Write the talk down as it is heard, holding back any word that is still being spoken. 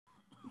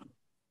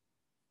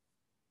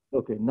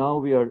Okay, now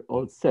we are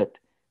all set.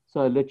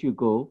 So I'll let you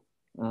go.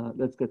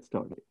 Let's get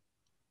started.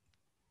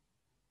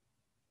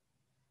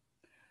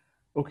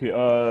 Okay,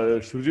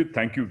 Surjit,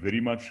 thank you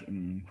very much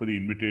for the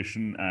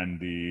invitation and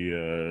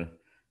the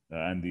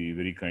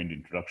very kind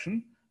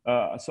introduction.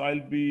 So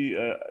I'll be,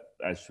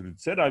 as Surjit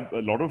said, a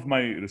lot of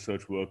my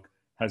research work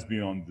has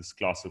been on this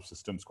class of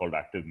systems called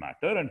active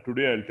matter, and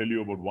today I'll tell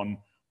you about one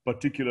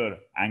particular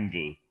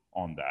angle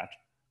on that,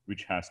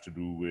 which has to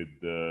do with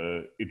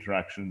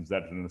interactions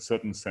that, in a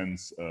certain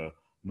sense,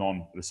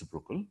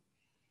 non-reciprocal.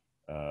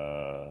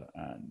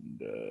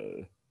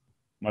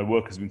 My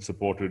work has been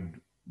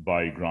supported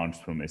by grants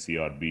from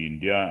SERB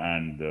India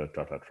and the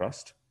Tata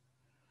Trust.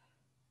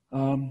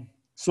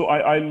 So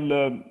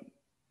I'll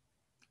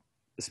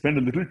spend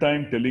a little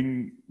time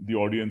telling the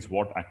audience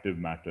what active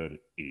matter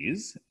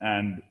is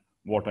and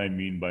what I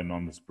mean by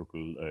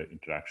non-reciprocal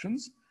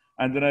interactions.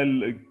 And then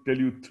I'll tell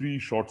you 3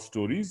 short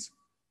stories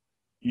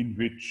in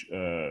which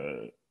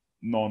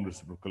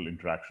non-reciprocal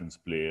interactions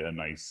play a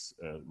nice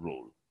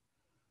role.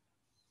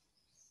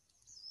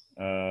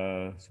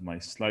 So my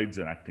slides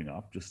are acting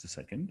up, just a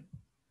second.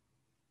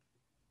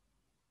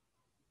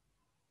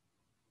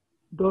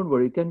 Don't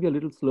worry, it can be a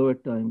little slow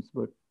at times,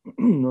 but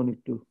no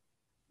need to.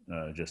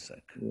 Just a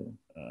sec. Yeah.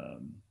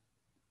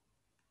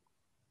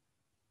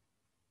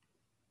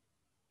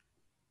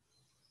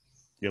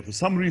 Yeah, for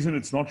some reason,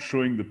 it's not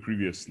showing the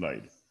previous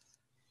slide.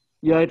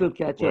 Yeah, it'll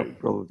catch up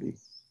probably.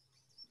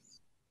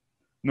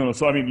 No,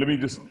 so I mean, let me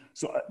just,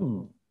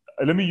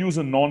 let me use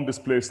a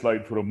non-display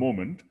slide for a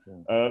moment.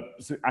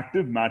 So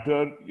active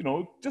matter,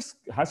 just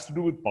has to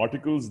do with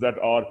particles that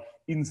are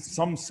in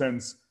some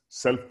sense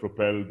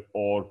self-propelled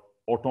or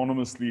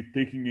autonomously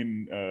taking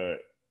in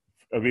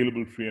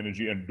available free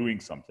energy and doing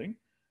something.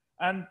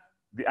 And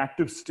the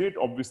active state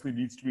obviously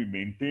needs to be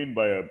maintained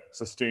by a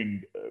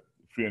sustained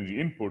free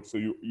energy input. So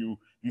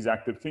these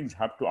active things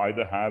have to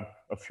either have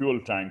a fuel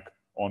tank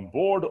on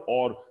board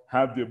or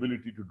have the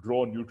ability to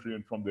draw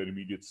nutrient from their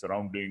immediate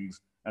surroundings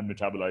and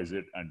metabolize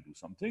it and do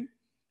something.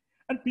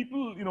 And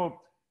people,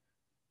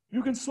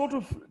 you can sort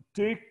of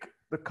take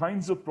the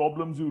kinds of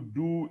problems you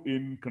do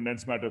in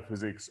condensed matter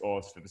physics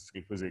or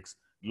statistical physics,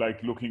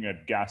 like looking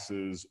at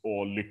gases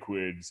or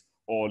liquids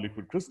or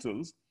liquid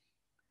crystals,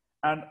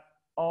 and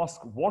ask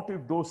what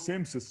if those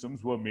same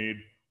systems were made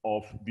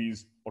of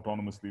these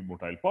autonomously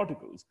motile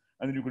particles.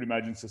 And then you could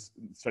imagine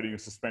studying a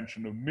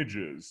suspension of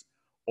midges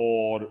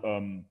or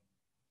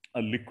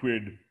a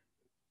liquid,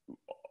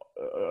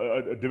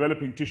 a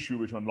developing tissue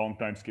which on long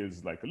time scales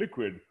is like a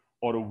liquid,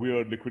 or a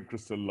weird liquid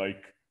crystal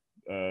like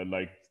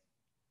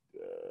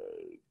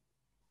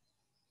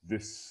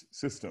this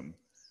system,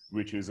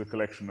 which is a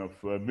collection of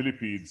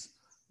millipedes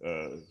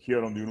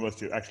here on the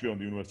University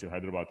of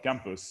Hyderabad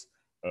campus,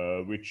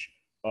 which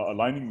are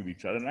aligning with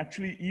each other. And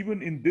actually,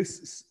 even in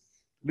this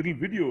little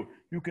video,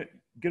 you can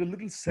get a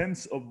little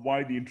sense of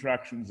why the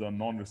interactions are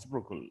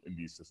non-reciprocal in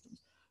these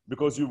systems.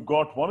 Because you've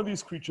got one of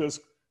these creatures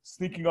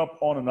sneaking up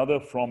on another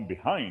from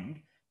behind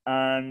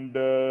and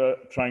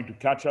trying to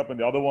catch up, and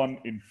the other one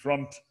in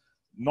front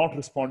not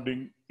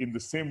responding in the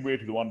same way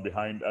to the one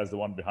behind as the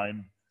one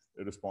behind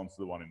responds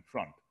to the one in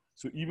front.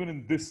 So even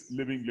in this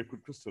living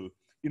liquid crystal,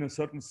 in a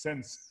certain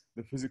sense,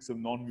 the physics of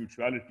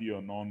non-mutuality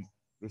or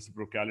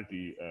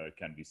non-reciprocality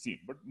can be seen.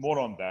 But more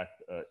on that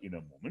in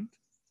a moment.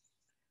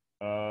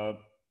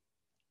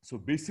 So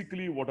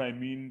basically what I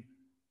mean,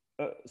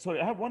 sorry,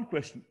 I have one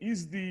question.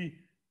 Is the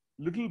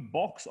little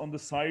box on the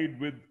side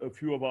with a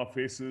few of our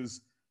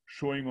faces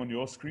showing on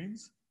your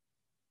screens?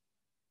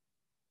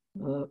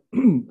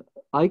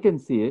 I can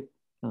see it.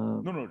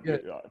 No. Yeah.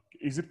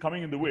 Is it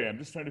coming in the way? I'm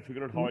just trying to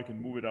figure out how I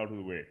can move it out of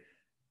the way.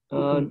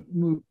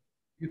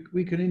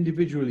 We can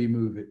individually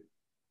move it.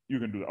 You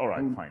can do that. All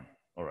right, fine.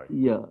 All right.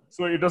 Yeah.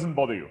 So it doesn't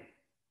bother you?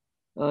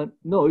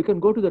 No, you can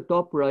go to the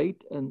top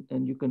right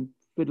and you can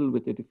fiddle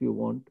with it if you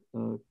want.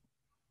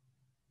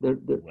 There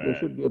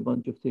should be a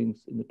bunch of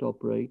things in the top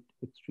right,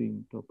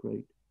 extreme top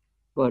right,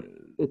 but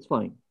it's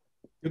fine.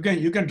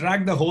 You can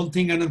drag the whole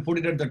thing and then put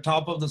it at the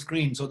top of the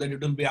screen so that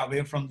it will be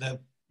away from the.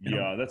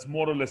 Yeah, that's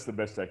more or less the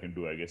best I can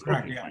do, I guess.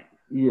 Correct, okay, yeah. Fine.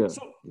 Yeah.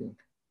 So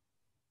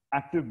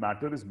active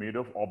matter is made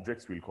of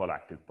objects we'll call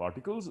active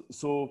particles.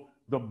 So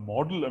the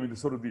model, I mean,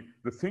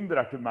 the thing that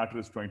active matter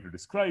is trying to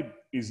describe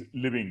is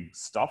living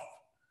stuff.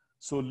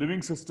 So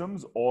living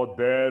systems or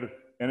their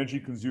energy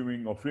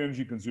consuming or free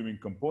energy consuming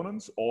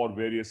components or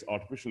various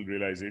artificial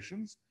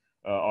realizations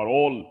are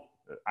all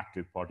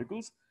active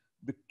particles.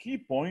 The key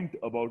point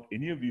about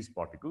any of these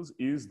particles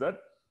is that,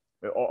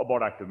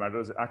 about active matter,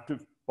 is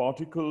active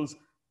particles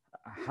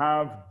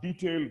have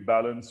detailed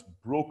balance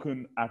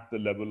broken at the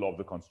level of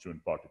the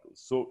constituent particles.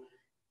 So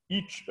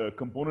each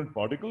component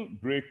particle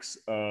breaks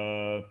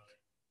time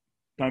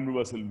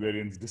reversal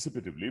invariance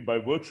dissipatively by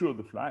virtue of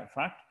the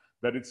fact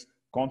that it's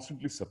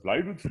constantly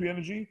supplied with free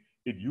energy,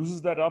 it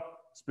uses that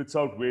up, spits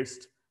out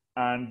waste,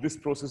 and this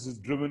process is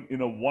driven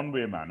in a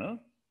one-way manner.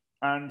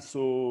 And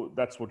so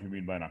that's what you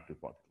mean by an active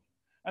particle.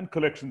 And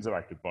collections of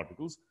active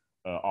particles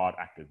are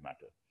active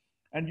matter.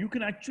 And you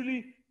can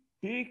actually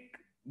take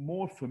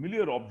more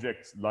familiar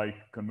objects like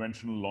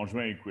conventional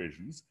Langevin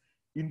equations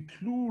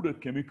include a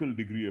chemical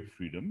degree of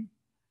freedom,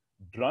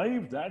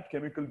 drive that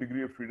chemical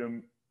degree of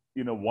freedom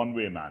in a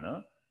one-way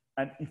manner,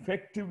 and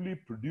effectively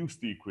produce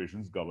the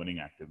equations governing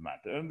active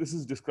matter. And this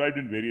is described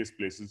in various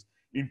places,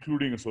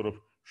 including a sort of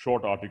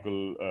short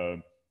article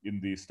in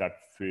the stat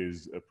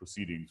phase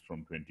proceedings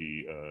from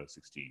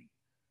 2016.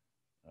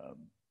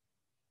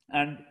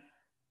 And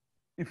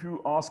if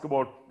you ask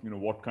about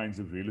what kinds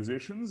of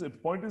realizations, the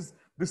point is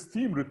this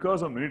theme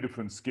recurs on many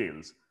different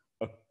scales.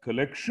 A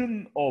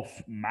collection of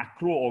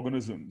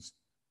macroorganisms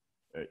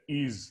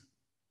is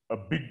a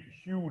big,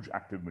 huge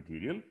active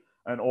material.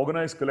 An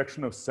organized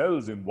collection of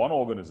cells in one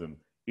organism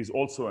is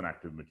also an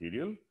active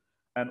material.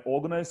 An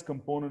organized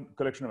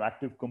collection of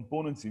active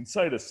components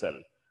inside a cell,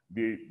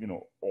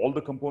 all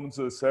the components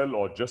of the cell,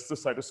 or just the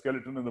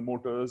cytoskeleton and the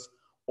motors,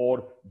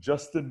 or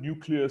just the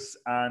nucleus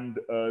and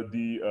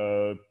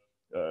the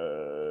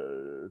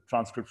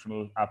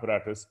transcriptional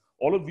apparatus.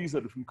 All of these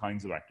are different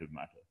kinds of active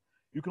matter.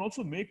 You can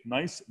also make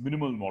nice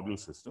minimal model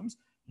systems.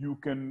 You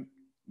can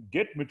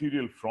get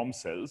material from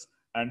cells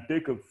and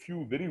take a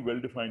few very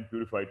well-defined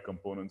purified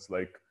components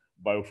like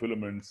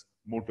biofilaments,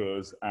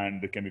 motors, and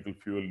the chemical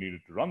fuel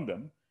needed to run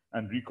them,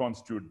 and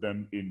reconstitute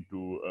them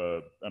into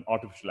an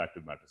artificial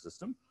active matter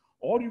system.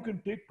 Or you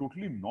can take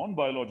totally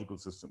non-biological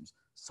systems,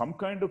 some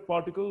kind of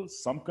particle,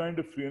 some kind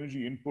of free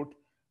energy input,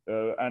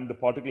 and the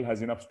particle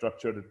has enough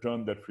structure to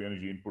turn that free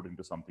energy input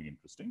into something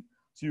interesting.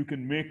 So you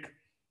can make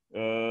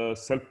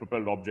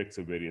self-propelled objects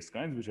of various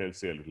kinds, which I'll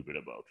say a little bit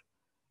about.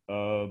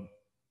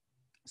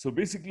 So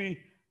basically,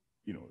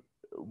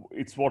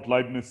 it's what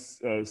Leibniz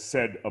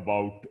said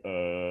about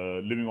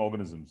living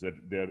organisms, that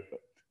they're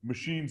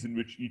machines in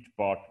which each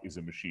part is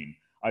a machine.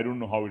 I don't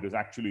know how it is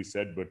actually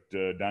said, but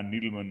Dan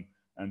Needleman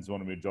and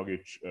Zvonimir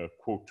Jogic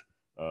quote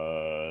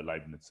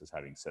Leibniz as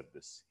having said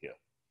this here.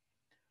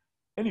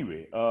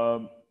 Anyway,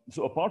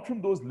 so apart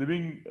from those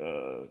living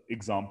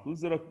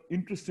examples, there are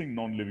interesting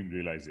non-living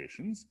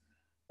realizations,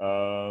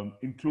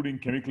 including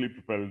chemically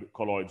propelled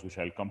colloids, which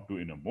I'll come to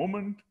in a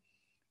moment.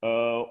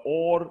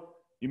 Or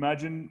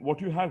imagine what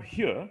you have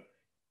here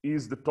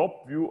is the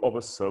top view of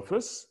a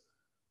surface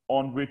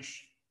on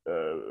which,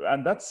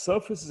 and that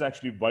surface is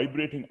actually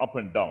vibrating up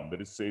and down.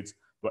 That is to say,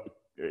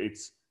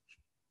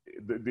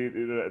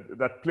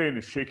 that plane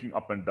is shaking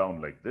up and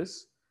down like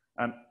this.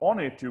 And on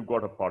it, you've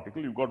got a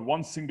particle. You've got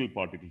one single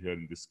particle here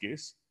in this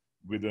case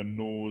with a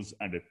nose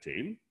and a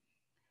tail.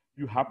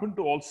 You happen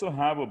to also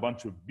have a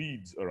bunch of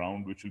beads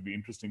around, which will be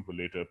interesting for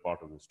later part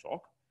of this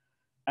talk.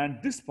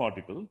 And this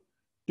particle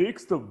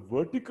takes the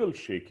vertical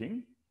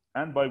shaking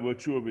and by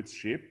virtue of its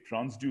shape,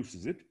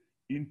 transduces it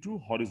into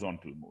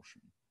horizontal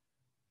motion.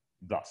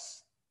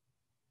 Thus.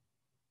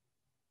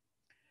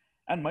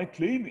 And my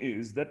claim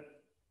is that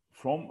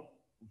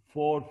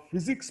for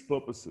physics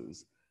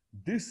purposes,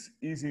 this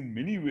is in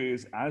many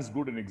ways as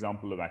good an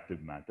example of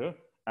active matter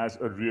as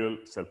a real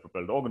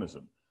self-propelled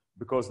organism,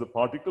 because the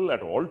particle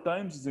at all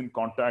times is in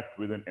contact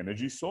with an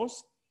energy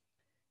source.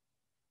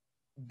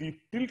 The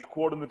tilt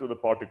coordinate of the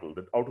particle,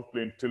 the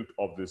out-of-plane tilt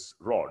of this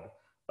rod,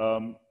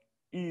 and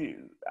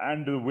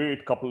the way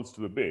it couples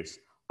to the base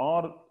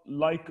are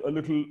like a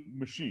little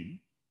machine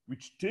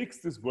which takes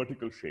this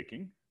vertical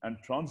shaking and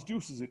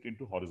transduces it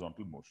into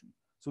horizontal motion.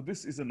 So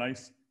this is a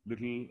nice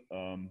little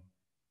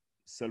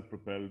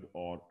self-propelled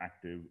or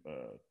active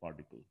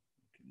particle.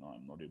 Okay, now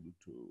I'm not able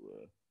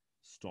to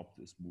stop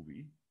this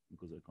movie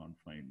because I can't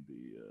find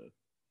the,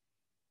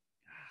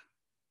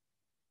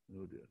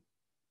 oh dear.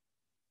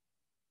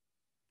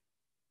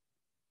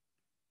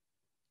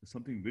 There's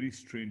something very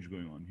strange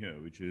going on here,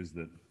 which is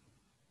that,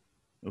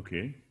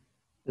 okay.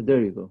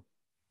 There you go.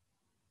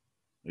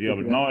 Yeah,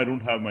 but now I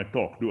don't have my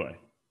talk, do I?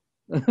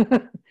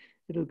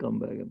 It'll come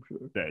back, I'm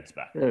sure. There, it's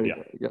back. There yeah.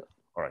 Go. Yeah.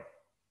 All right.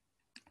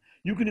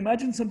 You can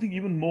imagine something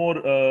even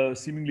more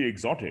seemingly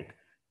exotic.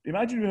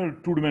 Imagine you have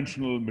a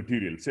two-dimensional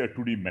material, say a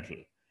 2D metal,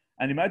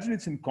 and imagine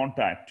it's in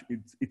contact,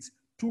 its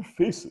two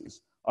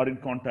faces are in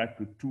contact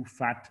with two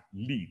fat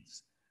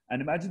leads.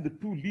 And imagine the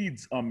two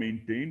leads are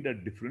maintained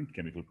at different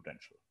chemical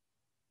potential.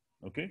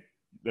 Okay?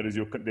 That is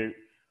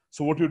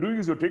so what you're doing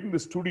is you're taking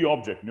this 2D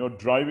object and you're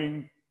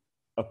driving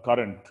a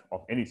current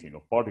of anything,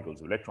 of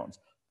particles, of electrons,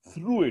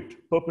 through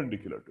it,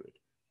 perpendicular to it.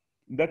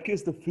 In that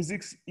case, the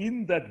physics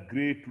in that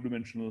gray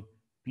two-dimensional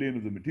plane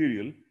of the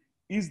material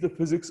is the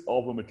physics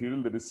of a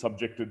material that is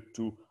subjected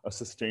to a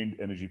sustained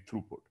energy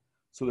throughput.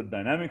 So the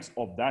dynamics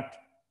of that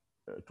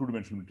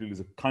two-dimensional material is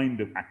a kind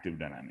of active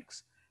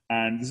dynamics.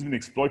 And this has been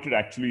exploited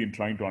actually in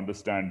trying to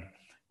understand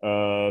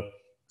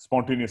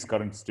spontaneous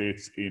current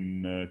states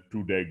in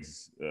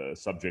 2DEGs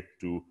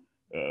subject to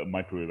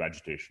microwave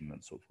agitation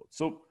and so forth.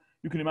 So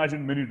you can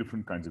imagine many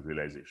different kinds of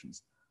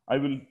realizations. I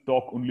will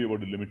talk only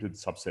about a limited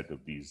subset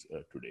of these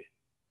today.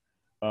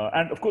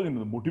 And of course, the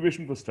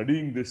motivation for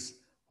studying this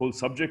whole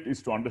subject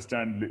is to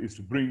understand, is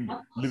to bring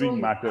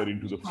living matter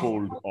into the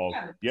fold of,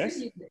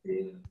 yes?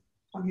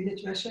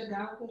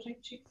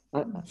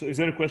 So is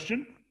there a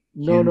question?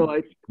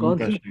 No,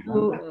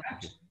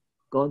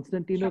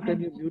 Constantino,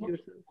 can you mute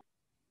yourself?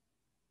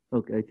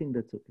 Okay, I think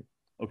that's okay.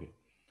 Okay.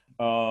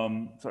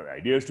 So the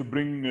idea is to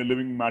bring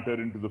living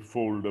matter into the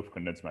fold of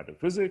condensed matter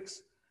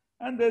physics,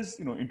 and there's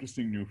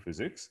interesting new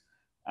physics,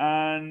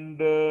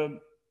 and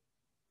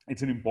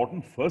it's an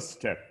important first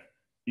step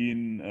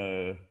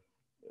in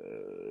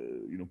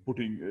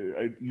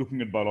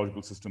looking at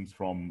biological systems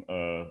from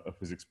a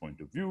physics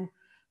point of view.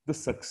 The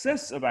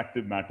success of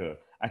active matter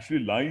actually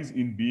lies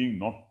in being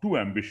not too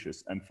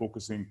ambitious and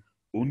focusing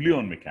only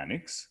on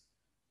mechanics,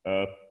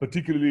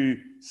 particularly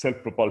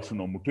self-propulsion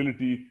or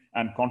motility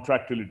and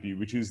contractility,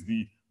 which is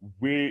the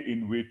way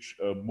in which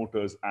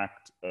motors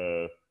act,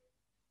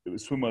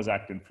 swimmers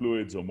act in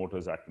fluids or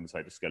motors act in the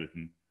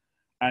cytoskeleton,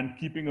 and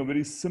keeping a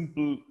very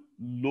simple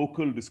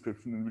local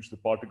description in which the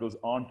particles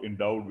aren't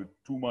endowed with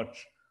too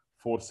much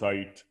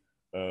foresight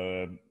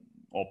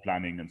or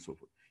planning and so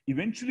forth.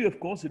 Eventually, of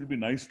course, it would be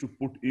nice to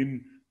put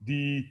in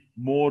the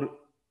more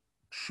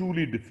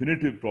truly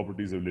definitive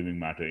properties of living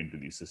matter into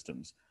these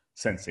systems,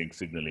 sensing,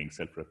 signaling,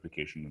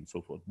 self-replication, and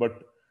so forth.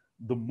 But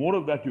the more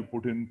of that you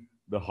put in,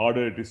 the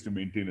harder it is to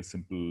maintain a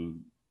simple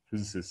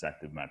physicist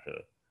active matter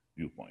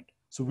viewpoint.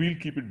 So we'll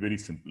keep it very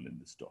simple in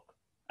this talk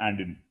and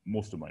in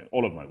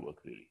all of my work,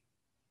 really.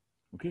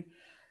 Okay.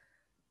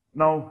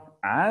 Now,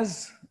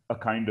 as a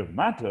kind of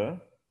matter,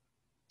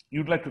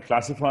 you'd like to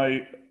classify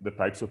the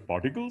types of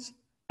particles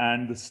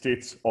and the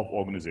states of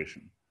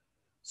organization.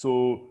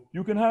 So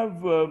you can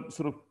have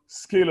sort of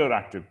scalar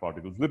active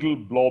particles, little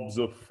blobs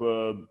of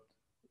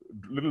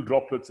little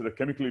droplets that are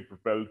chemically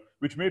propelled,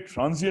 which may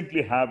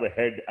transiently have a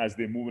head as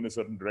they move in a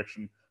certain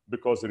direction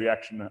because the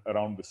reaction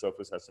around the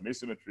surface has some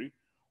asymmetry.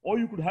 Or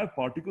you could have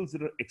particles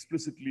that are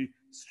explicitly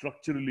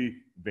structurally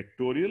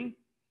vectorial.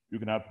 You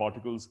can have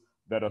particles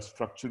that are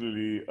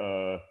structurally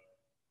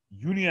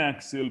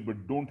uniaxial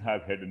but don't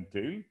have head and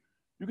tail.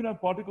 You can have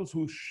particles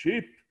whose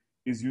shape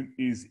is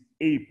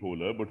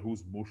apolar but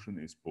whose motion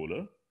is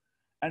polar.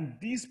 And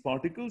these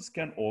particles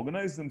can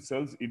organize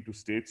themselves into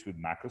states with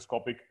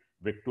macroscopic,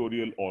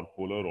 vectorial, or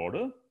polar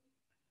order.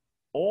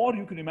 Or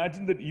you can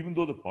imagine that even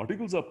though the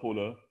particles are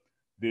polar,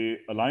 they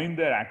align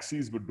their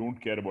axes but don't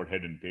care about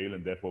head and tail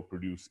and therefore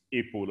produce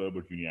apolar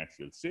but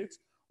uniaxial states.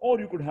 Or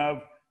you could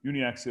have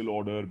uniaxial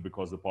order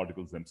because the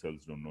particles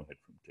themselves don't know head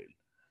from tail.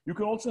 You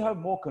can also have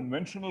more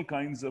conventional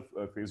kinds of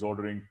phase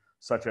ordering,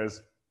 such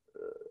as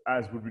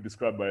would be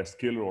described by a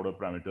scalar order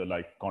parameter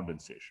like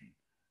condensation.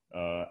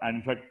 And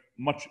in fact,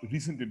 much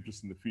recent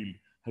interest in the field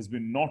has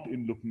been not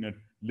in looking at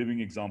living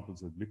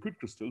examples of liquid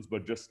crystals,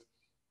 but just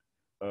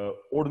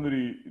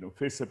ordinary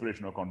phase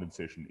separation or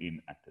condensation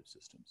in active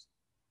systems.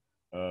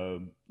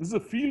 This is a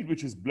field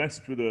which is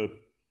blessed with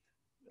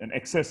an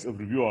excess of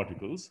review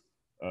articles.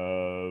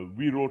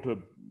 We wrote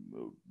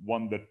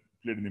one that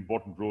played an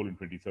important role in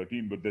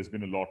 2013, but there's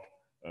been a lot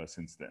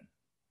since then.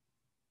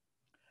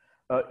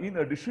 In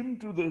addition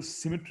to the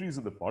symmetries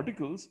of the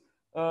particles,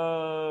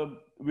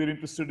 we're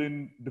interested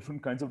in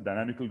different kinds of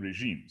dynamical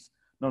regimes.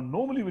 Now,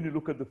 normally when you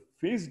look at the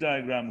phase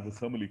diagram of a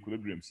thermal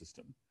equilibrium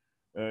system,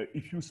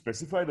 if you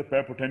specify the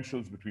pair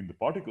potentials between the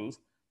particles,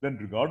 then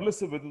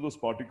regardless of whether those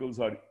particles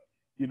are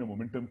in a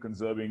momentum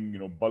conserving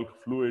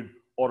bulk fluid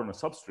or on a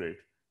substrate,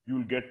 you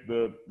will get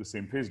the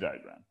same phase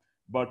diagram.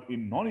 But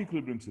in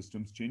non-equilibrium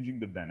systems, changing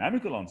the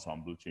dynamical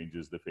ensemble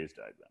changes the phase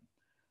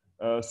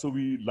diagram. So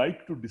we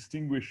like to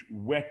distinguish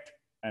wet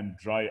and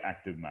dry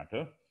active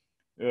matter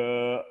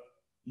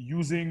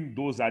using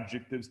those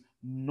adjectives,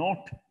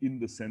 not in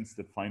the sense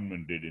that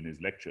Feynman did in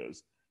his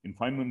lectures. In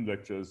Feynman's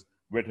lectures,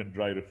 wet and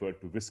dry referred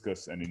to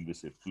viscous and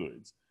inviscid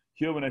fluids.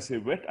 Here, when I say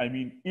wet, I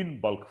mean in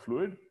bulk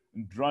fluid,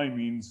 and dry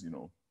means,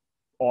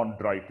 on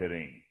dry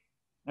terrain.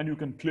 And you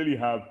can clearly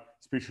have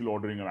spatial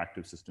ordering of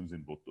active systems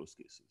in both those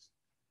cases.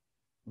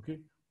 Okay.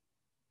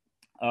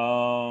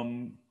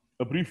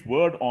 A brief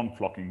word on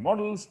flocking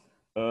models.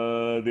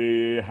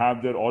 They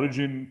have their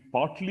origin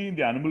partly in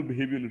the animal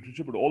behavior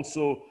literature, but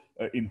also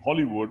in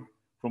Hollywood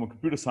from a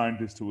computer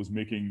scientist who was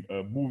making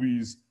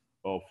movies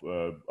of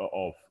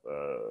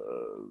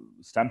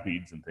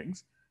stampedes and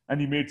things. And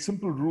he made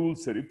simple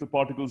rules that if the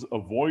particles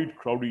avoid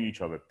crowding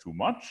each other too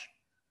much,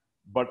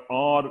 but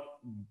are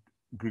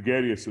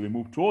gregarious, so they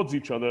move towards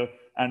each other,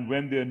 and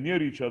when they're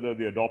near each other,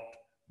 they adopt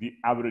the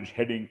average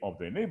heading of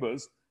their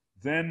neighbors,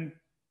 then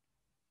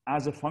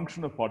as a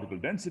function of particle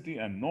density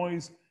and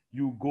noise,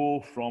 you go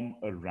from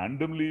a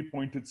randomly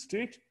pointed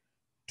state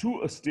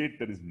to a state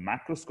that is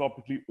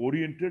macroscopically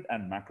oriented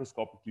and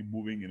macroscopically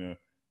moving in a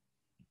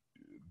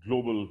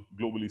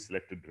globally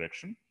selected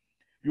direction.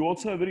 You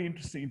also have a very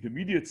interesting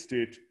intermediate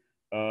state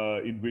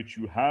in which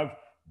you have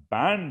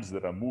bands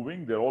that are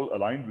moving. They're all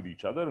aligned with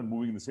each other and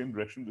moving in the same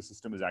direction. The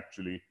system is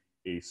actually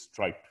a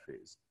striped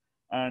phase.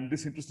 And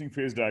this interesting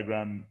phase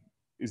diagram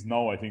is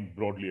now, I think,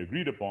 broadly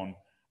agreed upon.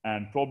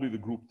 And probably the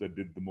group that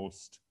did the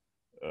most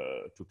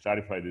to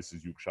clarify this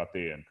is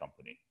Yukshate and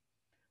company.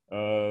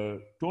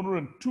 Toner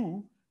and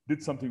Tu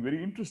did something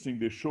very interesting.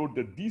 They showed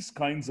that these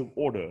kinds of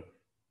order,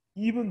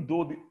 even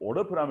though the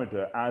order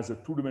parameter as a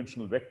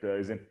two-dimensional vector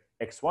is an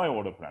XY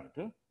order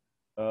parameter,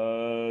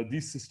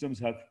 these systems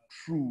have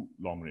true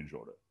long-range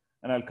order.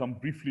 And I'll come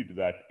briefly to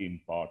that in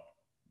part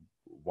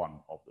 1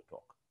 of the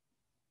talk.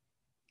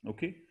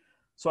 Okay,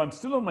 so I'm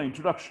still on my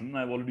introduction.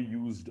 I've already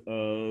used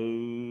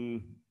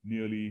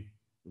nearly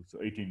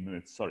 18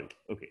 minutes. Sorry.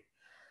 Okay,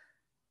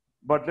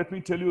 but let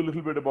me tell you a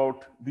little bit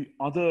about the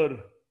other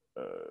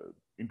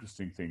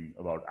interesting thing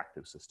about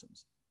active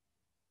systems,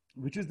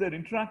 which is that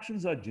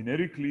interactions are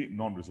generically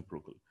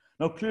non-reciprocal.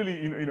 Now, clearly,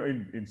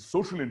 in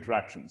social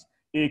interactions,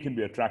 A can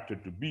be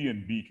attracted to B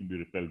and B can be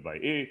repelled by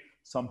A,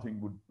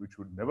 something which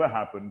would never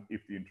happen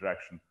if the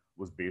interaction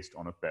was based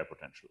on a pair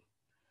potential.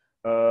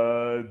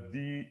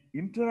 The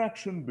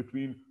interaction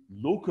between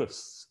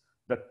locusts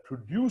that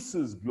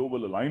produces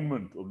global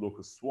alignment of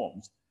locust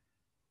swarms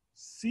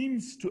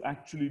seems to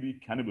actually be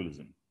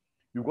cannibalism.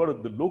 You've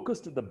got the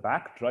locust at the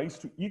back tries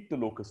to eat the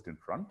locust in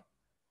front,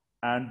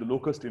 and the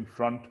locust in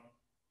front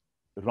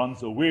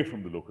runs away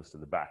from the locust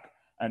at the back.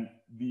 And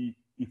the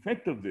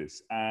effect of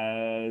this,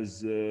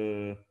 as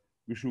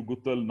Vishu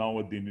Guttal, now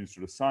at the Indian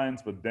Institute of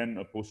Science, but then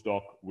a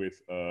postdoc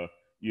with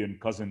Ian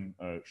Cousin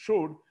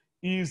showed,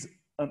 is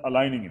an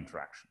aligning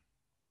interaction.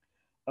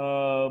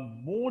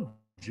 More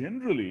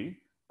generally,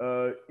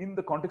 in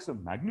the context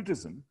of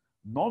magnetism,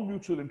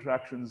 non-mutual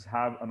interactions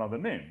have another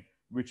name,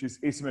 which is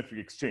asymmetric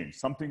exchange,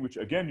 something which,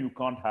 again, you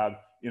can't have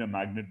in a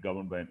magnet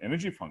governed by an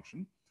energy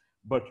function,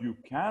 but you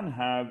can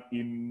have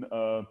in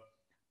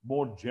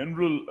more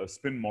general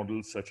spin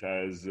models such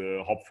as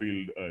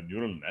Hopfield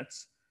neural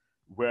nets,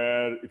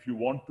 where if you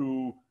want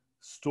to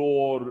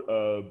store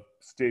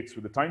states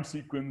with a time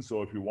sequence,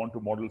 or if you want to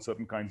model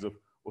certain kinds of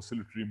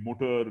oscillatory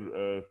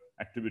motor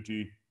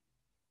activity,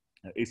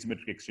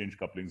 asymmetric exchange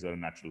couplings are a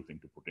natural thing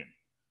to put in.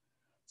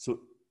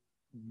 So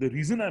the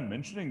reason I'm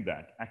mentioning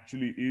that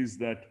actually is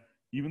that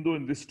even though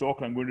in this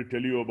talk I'm going to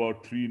tell you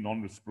about 3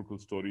 non-reciprocal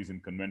stories in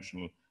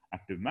conventional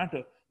active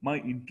matter, my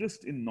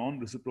interest in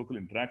non-reciprocal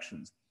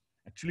interactions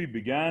actually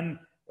began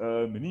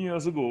many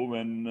years ago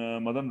when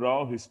Madan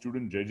Rao, his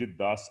student Jayjit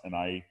Das, and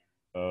I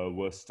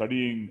were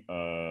studying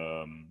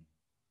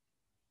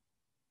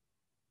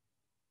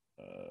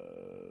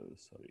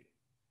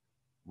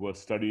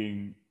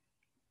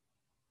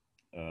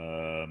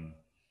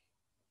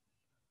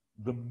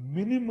the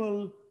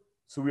minimal.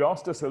 So we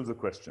asked ourselves a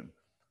question.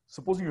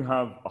 Supposing you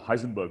have a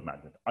Heisenberg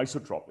magnet,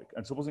 isotropic,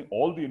 and supposing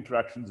all the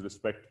interactions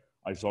respect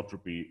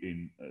isotropy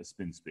in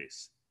spin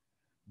space.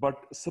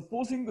 But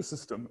supposing the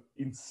system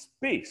in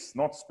space,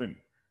 not spin,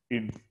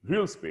 in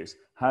real space,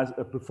 has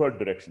a preferred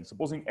direction.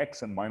 Supposing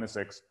x and minus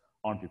x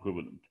aren't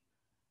equivalent.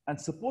 And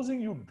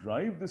supposing you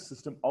drive this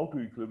system out of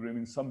equilibrium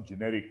in some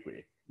generic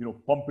way,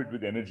 pump it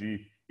with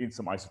energy in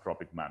some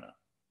isotropic manner,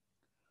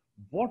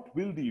 what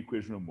will the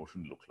equation of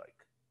motion look like?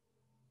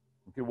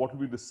 Okay, what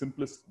will be the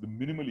simplest, the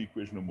minimal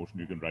equation of motion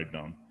you can write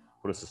down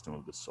for a system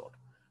of this sort?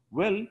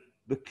 Well,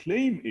 the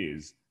claim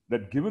is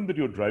that given that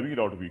you're driving it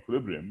out of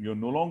equilibrium, you're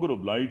no longer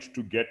obliged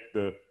to get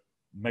the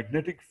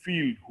magnetic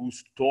field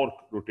whose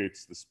torque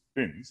rotates the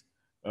spins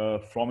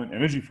from an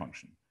energy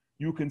function.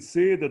 You can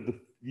say that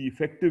the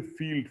effective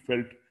field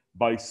felt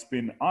by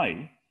spin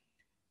I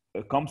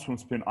comes from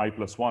spin I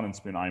plus 1 and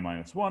spin I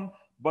minus 1,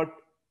 but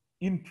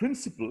in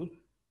principle,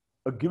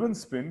 a given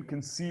spin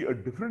can see a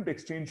different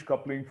exchange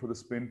coupling for the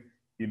spin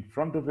in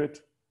front of it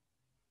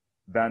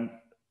than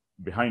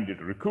behind it.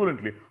 Or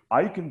equivalently,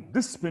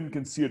 this spin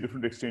can see a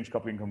different exchange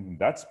coupling coming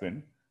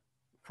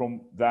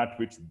from that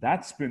which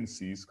that spin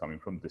sees coming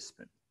from this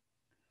spin.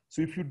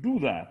 So if you do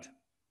that,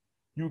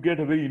 you get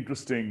a very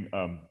interesting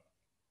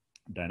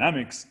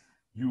dynamics.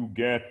 You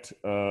get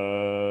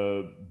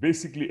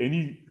basically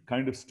any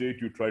kind of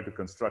state you try to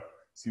construct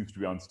seems to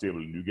be unstable,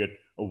 and you get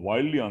a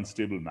wildly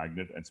unstable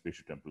magnet and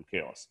spatiotemporal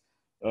chaos.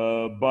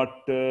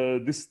 But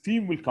this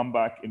theme will come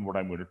back in what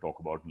I'm going to talk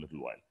about in a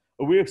little while.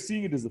 A way of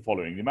seeing it is the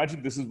following.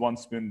 Imagine this is one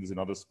spin, this is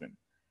another spin.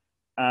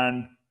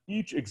 And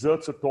each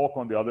exerts a torque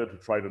on the other to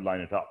try to line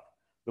it up.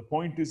 The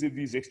point is, if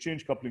these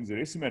exchange couplings are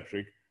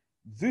asymmetric,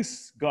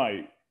 this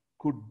guy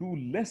could do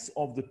less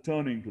of the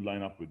turning to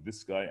line up with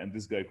this guy, and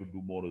this guy could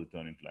do more of the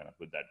turning to line up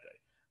with that guy.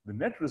 The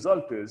net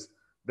result is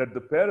that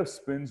the pair of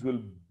spins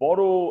will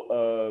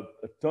borrow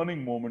a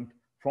turning moment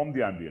from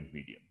the ambient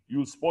medium.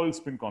 You'll spoil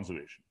spin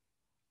conservation.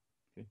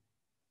 Okay.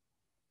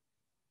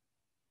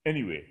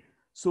 Anyway,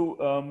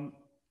 so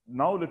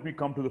now let me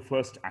come to the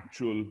first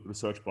actual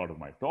research part of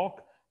my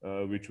talk,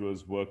 which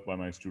was work by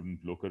my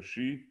student Lokar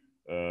Shri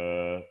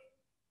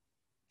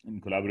in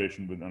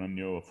collaboration with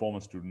Ananya, a former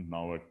student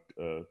now at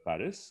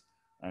Paris,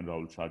 and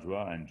Rahul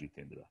Chajwa and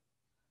Jitendra.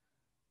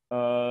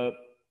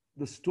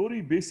 The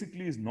story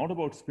basically is not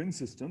about spin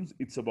systems,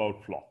 it's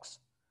about flocks.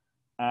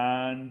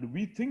 And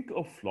we think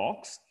of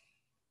flocks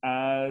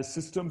as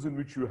systems in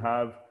which you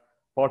have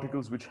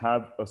particles which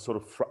have a sort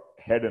of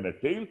head and a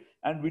tail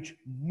and which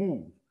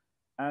move.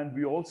 And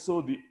we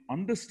also, the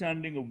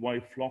understanding of why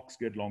flocks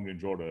get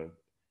long-range order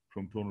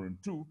from Toner and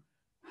 2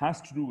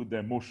 has to do with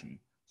their motion.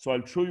 So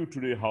I'll show you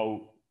today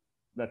how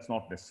that's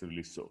not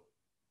necessarily so.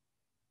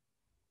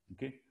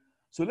 Okay,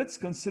 so let's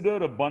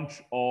consider a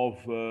bunch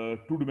of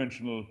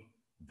two-dimensional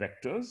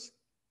vectors.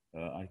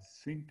 I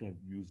think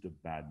I've used a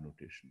bad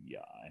notation. Yeah,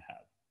 I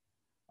have.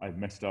 I've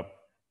messed up.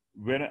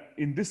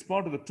 In this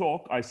part of the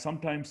talk, I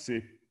sometimes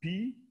say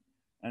P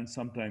and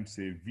sometimes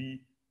say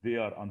V. They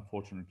are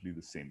unfortunately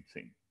the same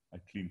thing. I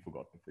clean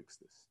forgot to fix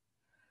this.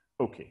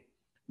 Okay,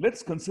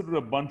 let's consider a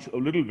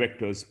little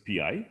vectors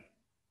pi,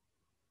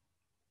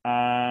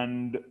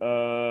 and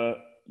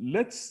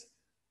let's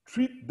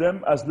treat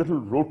them as little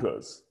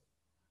rotors,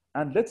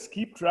 and let's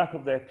keep track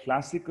of their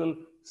classical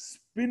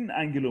spin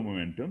angular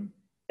momentum,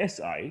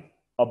 SI,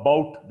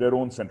 about their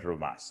own center of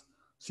mass.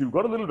 So you've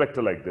got a little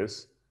vector like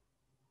this.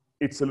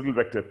 It's a little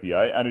vector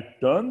pi, and it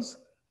turns,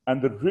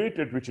 and the rate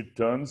at which it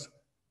turns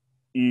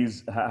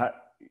is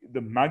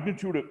the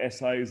magnitude of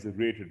SI is the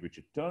rate at which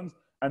it turns,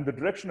 and the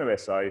direction of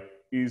SI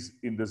is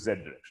in the Z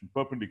direction,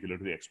 perpendicular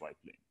to the XY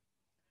plane.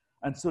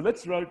 And so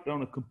let's write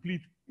down a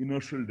complete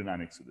inertial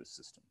dynamics of this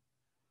system.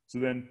 So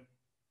then,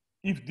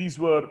 if these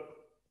were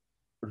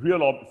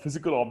real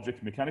physical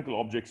objects, mechanical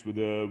objects with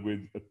a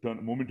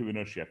moment of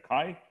inertia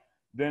chi,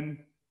 then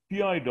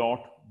pi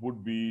dot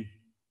would be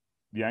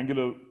the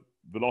angular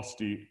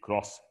velocity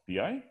cross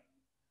pi.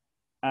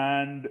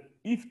 And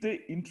if they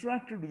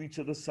interacted with each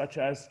other such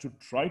as to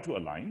try to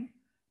align,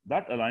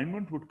 that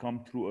alignment would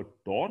come through a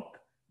torque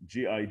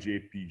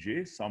Jij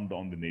Pj summed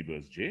on the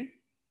neighbors J,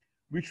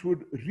 which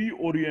would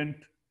reorient,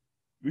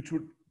 which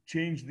would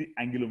change the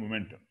angular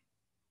momentum,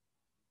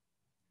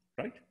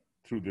 right?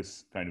 Through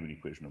this kind of an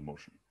equation of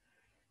motion.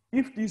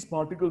 If these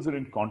particles are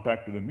in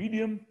contact with the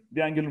medium,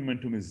 the angular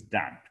momentum is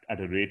damped at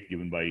a rate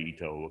given by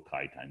eta over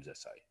chi times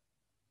SI.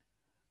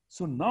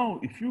 So now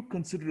if you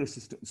consider a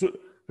system, so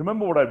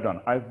remember what I've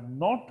done. I've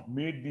not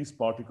made these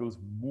particles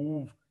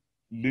move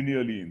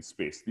linearly in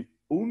space. The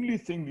only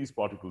thing these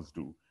particles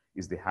do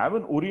is they have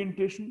an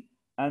orientation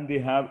and they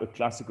have a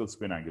classical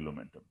spin angular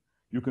momentum.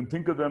 You can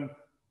think of them,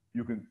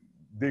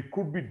 they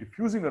could be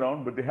diffusing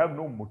around, but they have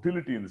no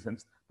motility in the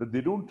sense that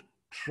they don't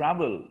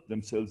travel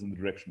themselves in the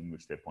direction in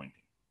which they're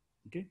pointing,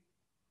 okay?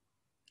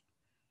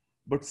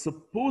 But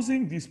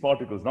supposing these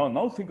particles,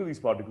 now think of these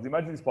particles,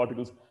 imagine these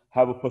particles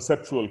have a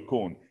perceptual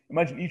cone.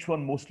 Imagine each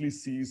one mostly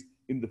sees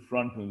in the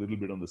front and a little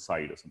bit on the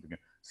side or something,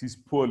 sees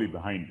poorly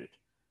behind it.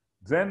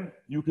 Then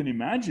you can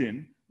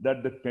imagine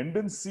that the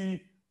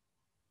tendency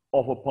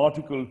of a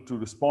particle to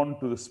respond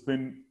to the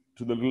spin,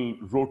 to the little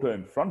rotor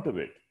in front of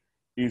it,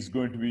 is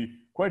going to be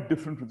quite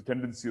different from the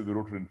tendency of the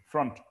rotor in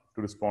front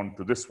to respond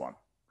to this one,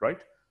 right?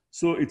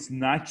 So it's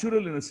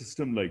natural in a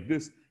system like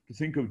this to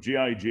think of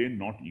Jij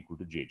not equal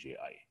to Jji,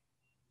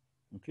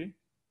 okay?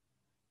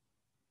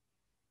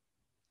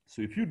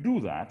 So if you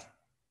do that,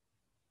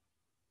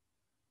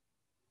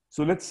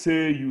 so let's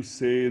say you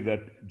say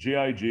that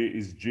Jij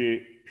is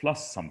J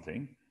plus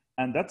something,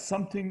 and that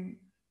something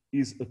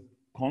is a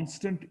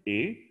constant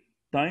A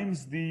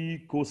times the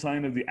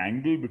cosine of the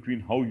angle between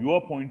how you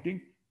are pointing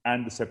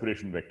and the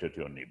separation vector to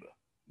your neighbor,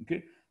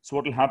 okay? So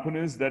what will happen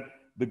is that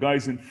the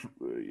guys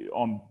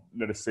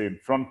let us say in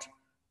front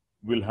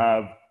will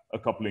have a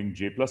coupling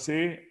J plus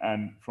A,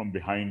 and from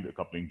behind a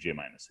coupling J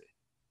minus A.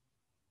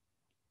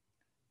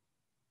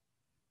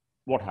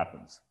 What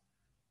happens?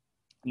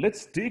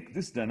 Let's take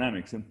this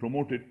dynamics and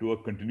promote it to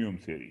a continuum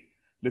theory.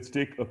 Let's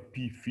take a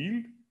P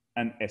field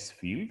and S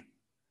field.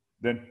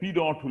 Then P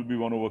dot will be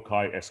 1 over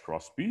chi S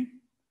cross P.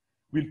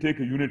 We'll take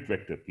a unit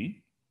vector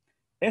P.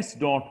 S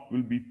dot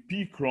will be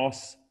P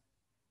cross.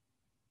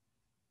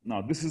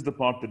 Now, this is the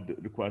part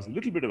that requires a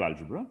little bit of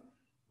algebra.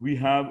 We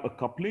have a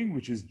coupling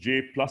which is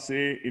J plus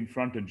A in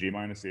front and J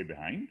minus A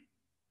behind.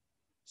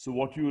 So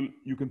what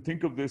you can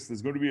think of this,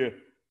 there's going to be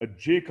a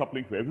J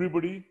coupling for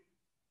everybody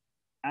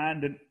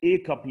and an A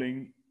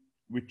coupling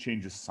which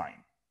changes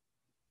sign.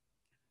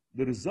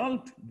 The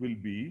result will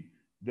be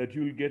that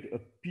you'll get a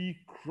P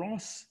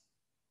cross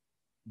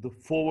the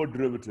forward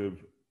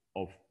derivative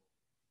of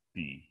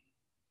P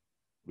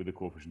with the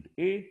coefficient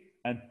A,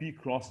 and P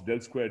cross del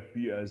squared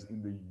P as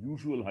in the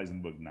usual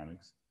Heisenberg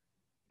dynamics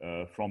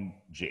from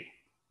J,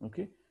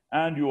 okay?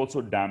 And you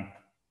also damp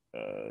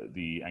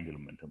the angular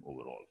momentum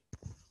overall.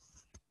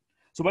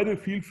 So by the way,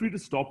 feel free to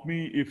stop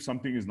me if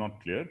something is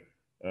not clear.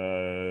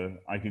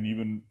 I can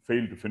even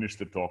fail to finish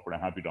the talk, but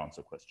I'm happy to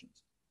answer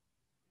questions.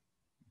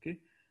 Okay,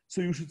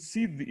 so you should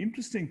see the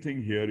interesting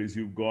thing here is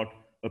you've got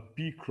a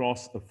P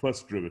cross a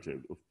first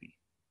derivative of P.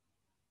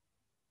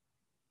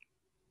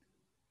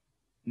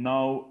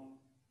 Now,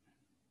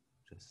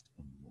 just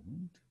a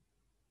moment.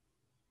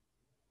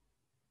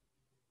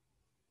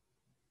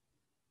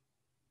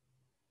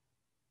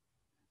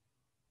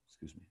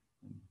 Excuse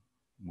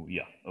me.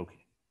 Yeah,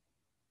 okay.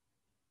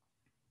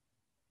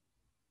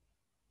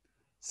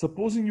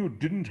 Supposing you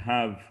didn't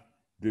have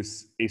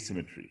this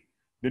asymmetry,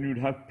 then you'd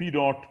have P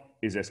dot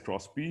is S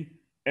cross P,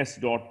 S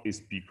dot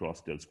is P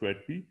cross del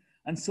squared P.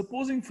 And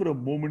supposing for a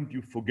moment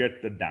you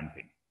forget the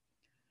damping,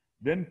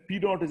 then P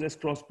dot is S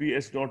cross P,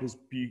 S dot is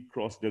P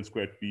cross del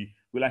squared P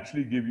will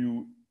actually give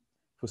you,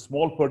 for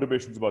small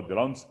perturbations about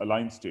the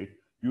aligned state,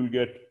 you'll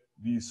get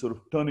these sort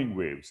of turning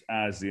waves,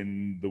 as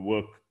in the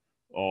work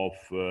of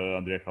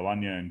Andrea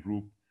Cavagna and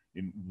group,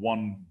 in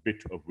one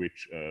bit of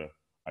which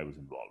I was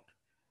involved.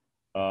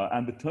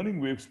 And the turning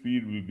wave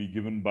speed will be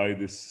given by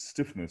this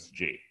stiffness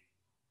J.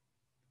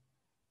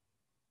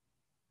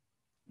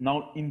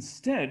 Now,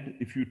 instead,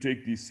 if you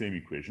take these same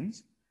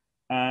equations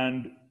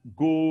and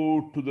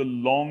go to the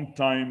long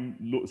time,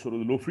 sort of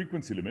the low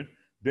frequency limit,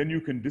 then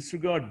you can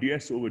disregard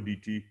ds over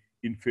dt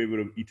in favor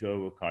of eta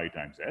over chi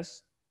times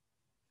s.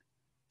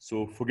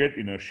 So forget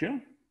inertia.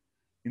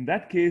 In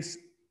that case,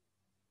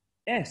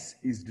 s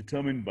is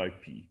determined by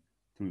p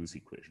through this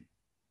equation,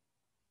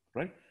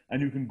 right?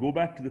 And you can go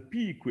back to the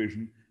p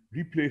equation,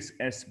 replace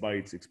s by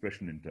its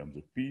expression in terms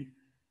of p,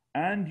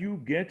 and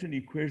you get an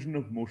equation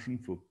of motion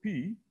for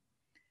p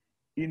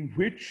in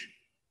which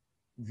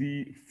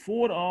the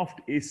fore-aft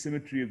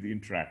asymmetry of the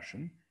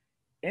interaction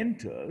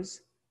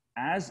enters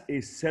as a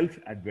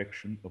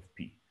self-advection of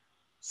p.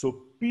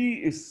 So p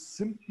is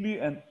simply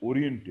an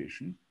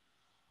orientation,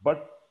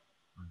 but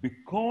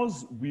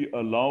because we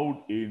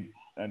allowed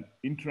an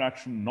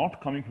interaction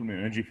not coming from an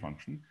energy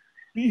function,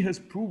 p has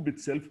proved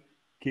itself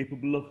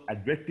capable of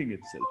advecting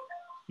itself.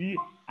 P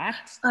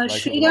acts like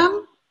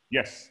Sriram?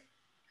 Yes.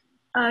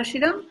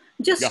 Sriram,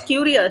 just Yeah.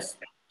 curious.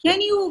 Can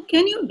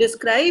you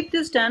describe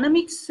this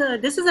dynamics?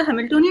 This is a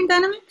Hamiltonian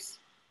dynamics?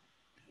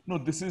 No,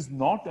 this is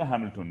not a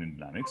Hamiltonian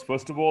dynamics.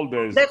 First of all,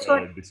 there's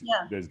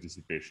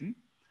dissipation.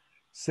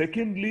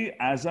 Secondly,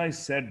 as I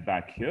said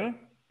back here,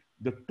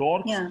 the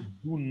torques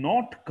do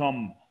not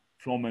come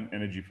from an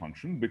energy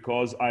function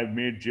because I've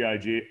made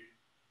Jij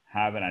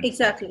have an antisymmetric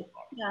Exactly.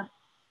 part.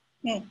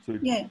 So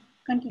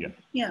continue.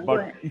 But go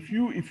ahead.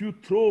 if you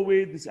throw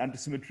away this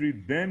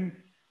antisymmetry,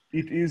 then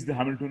it is the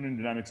Hamiltonian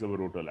dynamics of a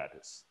rotor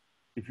lattice.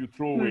 If you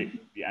throw away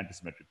the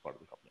antisymmetric part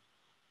of the coupling,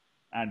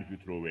 and if you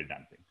throw away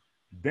damping,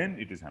 then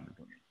it is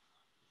Hamiltonian.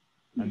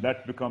 And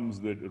that becomes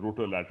the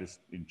rotor lattice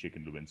in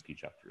Chaikin-Lubensky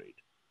chapter 8.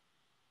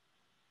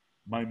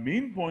 My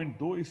main point,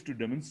 though, is to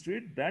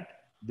demonstrate that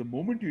the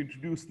moment you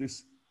introduce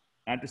this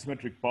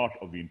antisymmetric part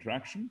of the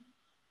interaction,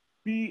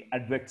 P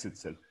advects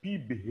itself. P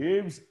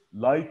behaves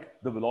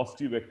like the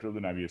velocity vector of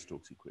the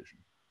Navier-Stokes equation.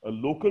 A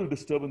local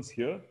disturbance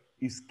here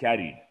is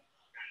carried.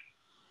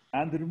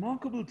 And the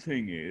remarkable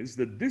thing is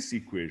that this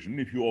equation,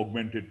 if you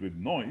augment it with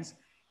noise,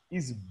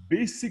 is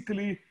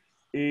basically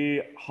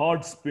a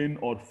hard spin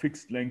or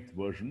fixed length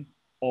version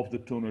of the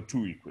Toner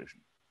 2 equation.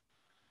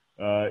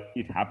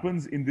 It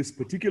happens in this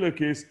particular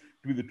case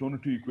to be the Toner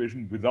 2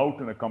 equation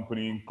without an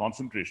accompanying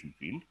concentration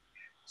field.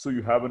 So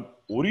you have an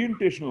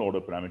orientational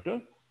order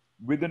parameter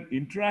with an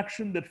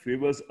interaction that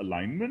favors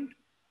alignment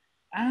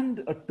and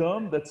a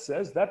term that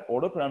says that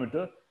order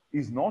parameter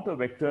is not a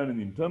vector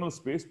in internal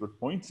space, but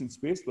points in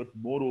space, but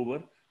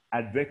moreover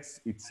advects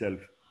itself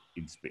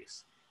in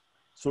space.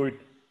 So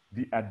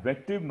the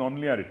advective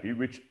nonlinearity,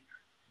 which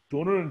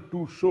Toner and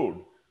 2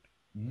 showed,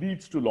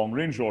 leads to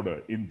long-range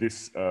order in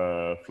this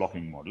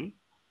flocking model,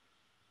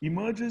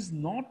 emerges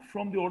not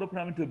from the order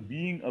parameter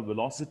being a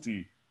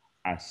velocity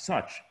as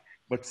such,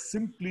 but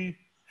simply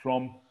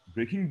from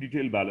breaking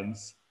detail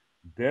balance,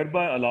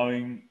 thereby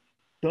allowing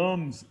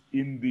terms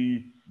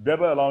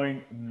thereby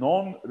allowing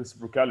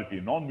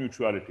non-reciprocality,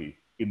 non-mutuality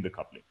in the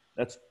coupling.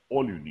 That's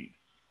all you need.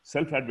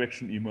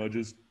 Self-advection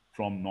emerges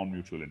from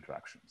non-mutual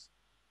interactions.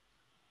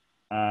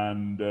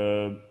 And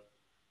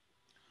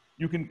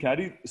you can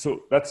carry,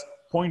 so that's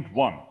point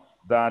one,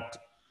 that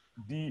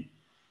the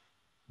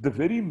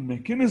very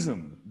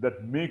mechanism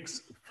that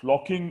makes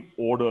flocking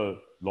order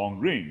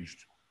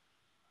long-ranged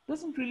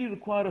doesn't really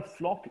require a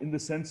flock in the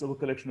sense of a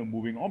collection of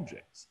moving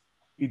objects.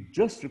 It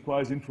just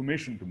requires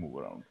information to move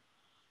around.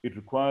 It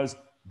requires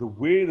the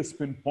way the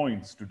spin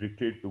points to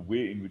dictate the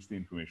way in which the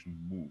information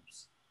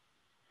moves.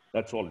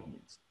 That's all it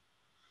means.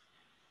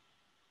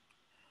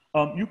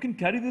 You can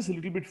carry this a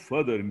little bit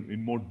further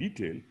in more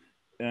detail.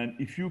 And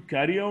if you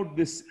carry out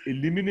this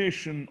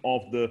elimination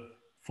of the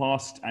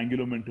fast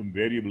angular momentum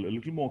variable a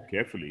little more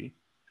carefully,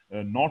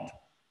 not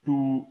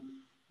to,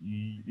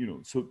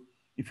 so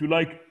if you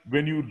like,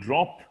 when you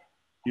drop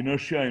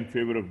inertia in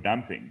favor of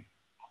damping,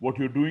 what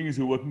you're doing is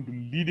you're working to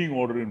leading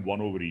order in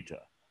 1 over eta.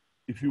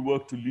 If you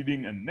work to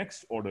leading and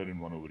next order in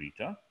 1 over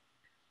eta,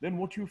 then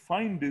what you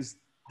find is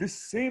this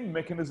same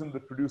mechanism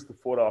that produced the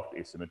fore-aft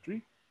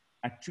asymmetry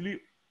actually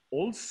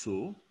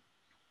also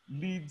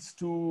leads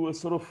to a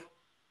sort of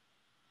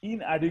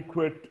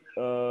inadequate,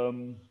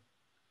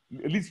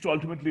 leads to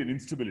ultimately an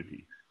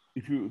instability.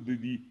 If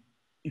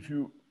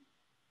you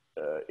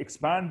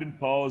expand in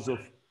powers of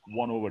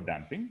 1 over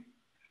damping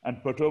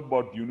and perturb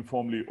about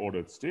uniformly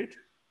ordered state,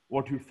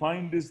 what you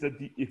find is that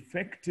the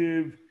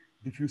effective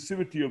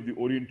diffusivity of the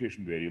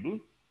orientation variable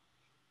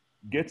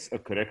gets a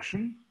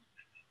correction,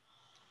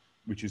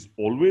 which is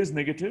always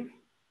negative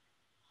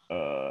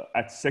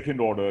at second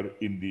order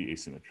in the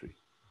asymmetry.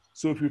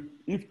 So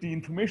if the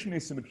information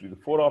asymmetry, the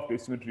fore-aft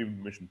asymmetry of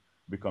information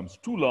becomes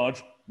too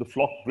large, the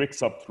flock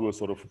breaks up through a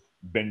sort of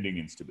bending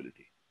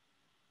instability.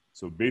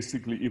 So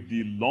basically, if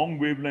the long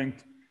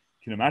wavelength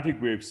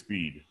kinematic wave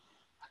speed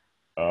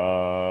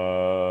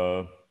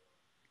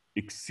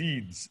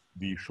exceeds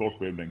the short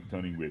wavelength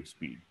turning wave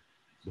speed,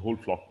 the whole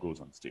flock goes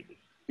unstable.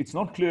 It's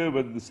not clear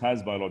whether this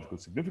has biological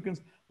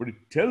significance, but it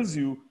tells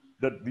you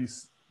that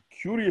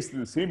curiously,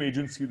 the same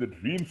agency that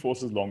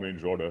reinforces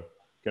long-range order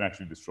can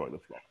actually destroy the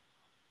flock.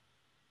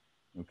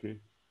 Okay,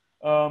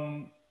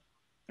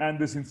 and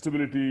this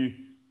instability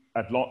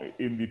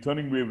in the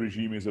turning wave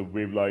regime is a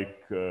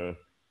wave-like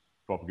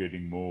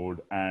propagating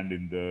mode, and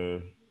in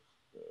the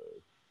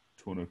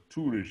toner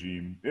 2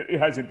 regime, it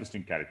has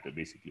interesting character,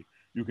 basically.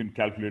 You can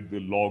calculate the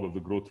log of the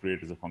growth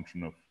rate as a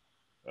function of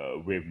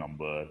wave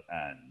number,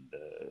 and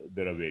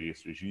there are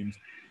various regimes.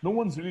 No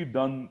one's really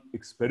done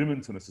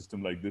experiments on a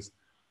system like this.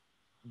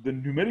 The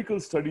numerical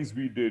studies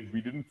we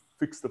didn't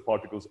fix the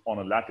particles on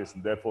a lattice,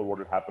 and therefore what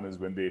would happen is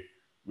when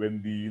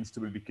the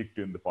instability kicked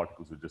in, the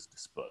particles would just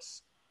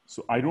disperse.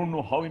 So I don't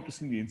know how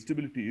interesting the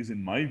instability is.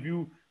 In my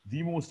view,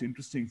 the most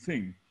interesting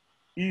thing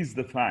is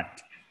the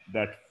fact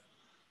that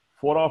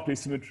 4-hour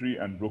asymmetry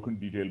and broken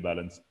detail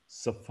balance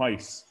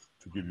suffice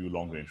to give you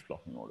long-range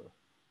clocking order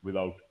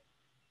without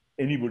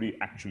anybody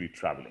actually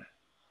traveling.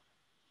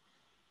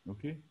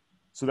 Okay,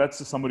 so that's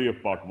the summary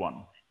of part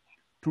 1.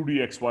 2D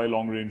XY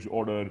long-range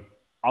order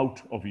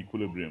out of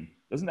equilibrium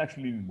doesn't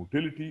actually need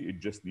motility, it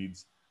just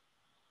needs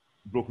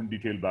broken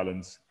detail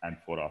balance and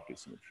 4-hour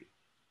asymmetry.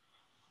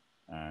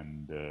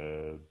 And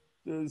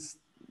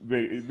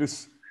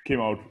this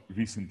came out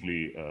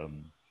recently.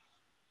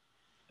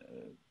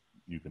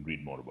 You can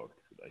read more about it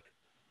if you like.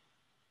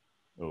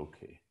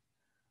 Okay.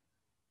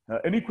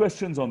 Any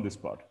questions on this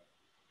part?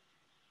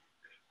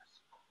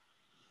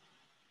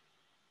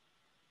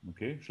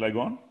 Okay, shall I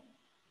go on?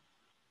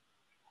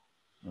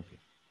 Okay.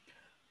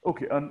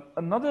 Okay,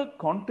 another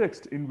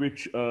context in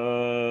which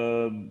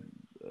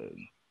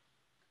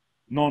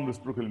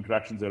non-reciprocal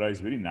interactions arise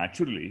very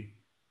naturally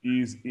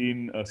is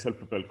in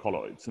self-propelled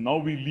colloids. So now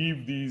we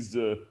leave these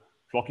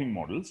clocking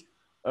models.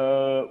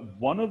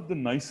 One of the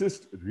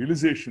nicest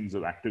realizations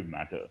of active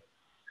matter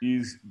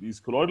is these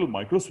colloidal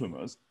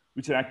microswimmers,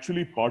 which are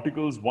actually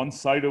particles, one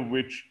side of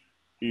which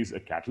is a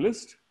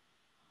catalyst.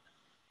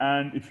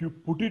 And if you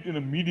put it in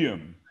a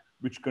medium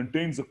which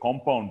contains a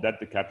compound that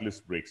the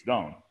catalyst breaks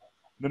down,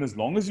 then as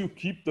long as you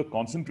keep the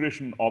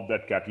concentration of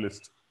that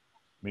catalyst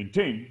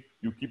maintained,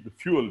 you keep the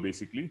fuel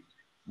basically,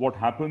 what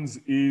happens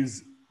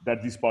is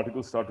that these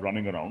particles start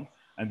running around,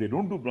 and they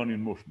don't do Brownian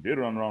motion, they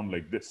run around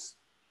like this.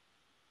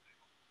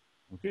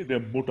 Okay, they're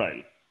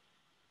motile.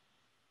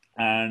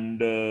 And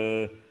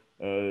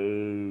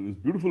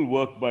beautiful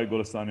work by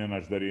Golestani and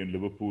Ajdari in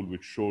Liverpool,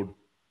 which showed,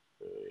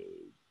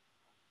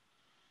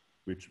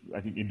 which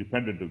I think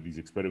independent of these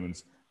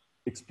experiments,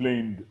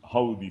 explained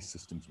how these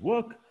systems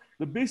work.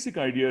 The basic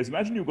idea is,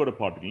 imagine you've got a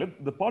particle.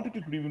 The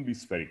particle could even be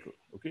spherical,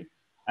 okay?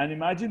 And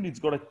imagine it's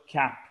got a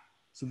cap.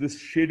 So this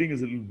shading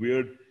is a little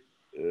weird.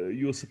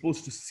 You're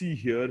supposed to see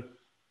here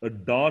a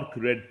dark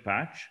red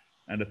patch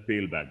and a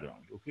pale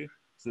background, okay?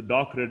 So the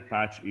dark red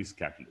patch is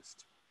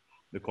catalyst.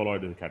 The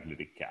colloid is a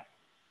catalytic cap.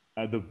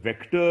 The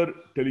vector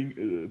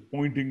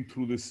pointing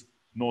through this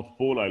north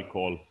pole I'll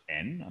call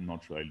N. I'm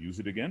not sure I'll use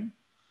it again.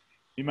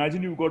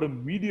 Imagine you've got a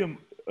medium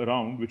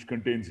around which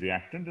contains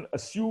reactant, and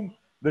assume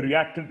the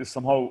reactant is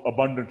somehow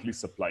abundantly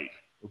supplied,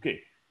 okay?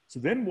 So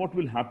then what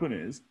will happen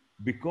is,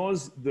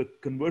 because the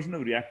conversion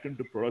of reactant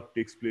to product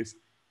takes place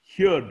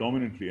here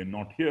dominantly and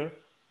not here,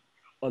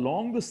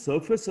 along the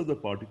surface of the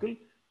particle,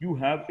 you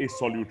have a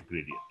solute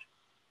gradient.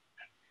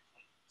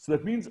 So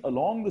that means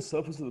along the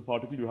surface of the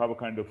particle, you have a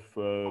kind of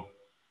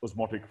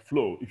osmotic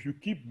flow. If you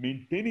keep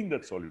maintaining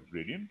that solute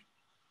gradient,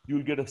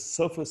 you'll get a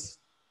surface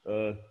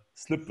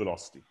slip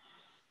velocity,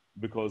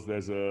 because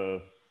there's a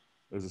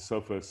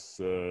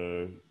surface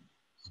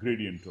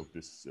gradient of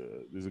this,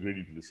 there's a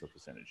gradient to the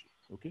surface energy,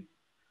 okay?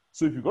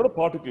 So if you've got a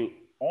particle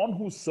on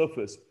whose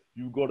surface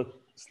you've got a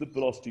slip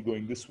velocity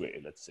going this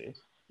way, let's say,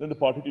 then the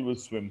particle will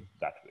swim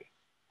that way.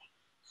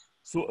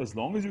 So as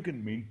long as you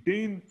can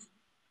maintain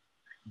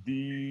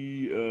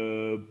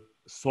the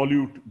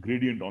solute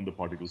gradient on the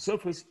particle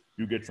surface,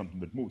 you get something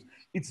that moves.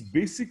 It's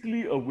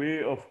basically a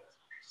way of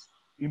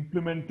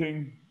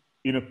implementing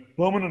in a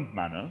permanent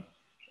manner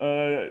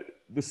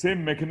the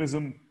same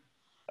mechanism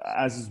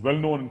as is well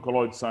known in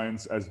colloid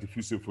science as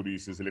diffusive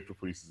phoresis,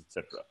 electrophoresis,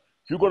 etc.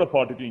 If you've got a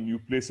particle and you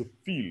place a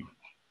field,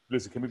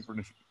 place a chemical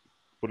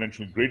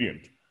potential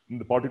gradient, then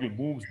the particle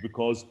moves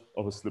because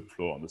of a slip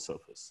flow on the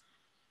surface.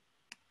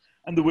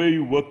 And the way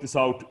you work this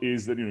out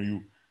is that,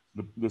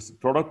 the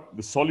product,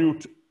 the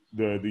solute,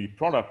 the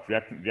product,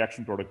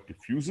 reaction product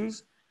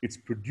diffuses, it's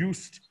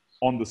produced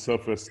on the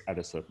surface at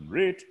a certain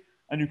rate,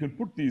 and you can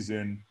put these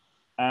in,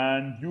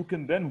 and you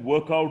can then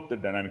work out the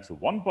dynamics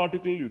of one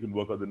particle. You can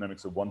work out the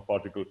dynamics of one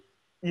particle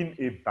in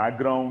a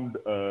background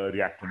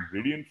reactant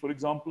gradient, for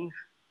example.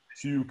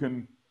 So you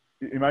can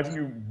imagine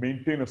you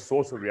maintain a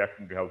source of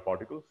reactant, you have a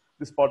particle.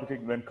 This particle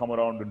can then come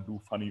around and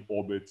do funny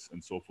orbits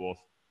and so forth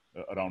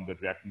around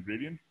that reactant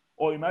gradient.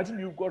 Or imagine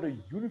you've got a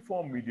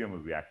uniform medium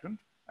of reactant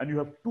and you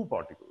have two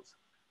particles.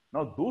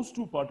 Now those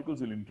two particles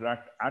will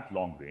interact at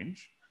long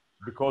range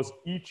because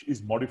each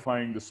is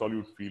modifying the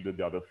solute field that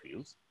the other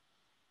feels.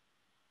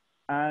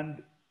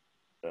 And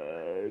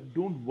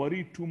don't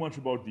worry too much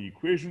about the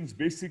equations.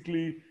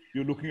 Basically,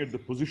 you're looking at the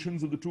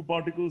positions of the two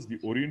particles, the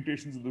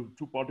orientations of the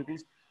two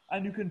particles,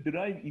 and you can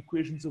derive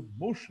equations of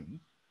motion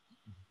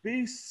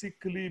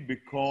basically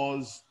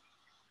because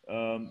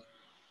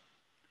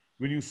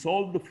when you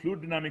solve the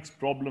fluid dynamics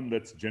problem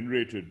that's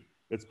generated,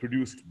 that's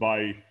produced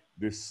by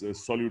this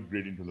solute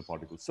gradient on the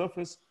particle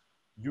surface,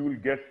 you will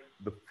get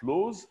the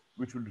flows,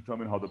 which will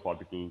determine how the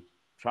particle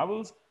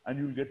travels, and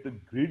you will get the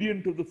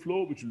gradient of the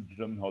flow, which will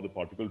determine how the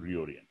particle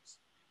reorients.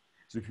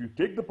 So if you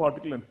take the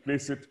particle and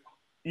place it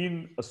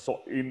in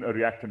a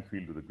reactant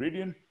field with a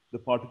gradient, the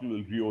particle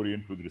will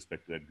reorient with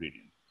respect to that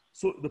gradient.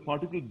 So the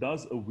particle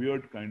does a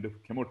weird kind of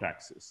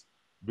chemotaxis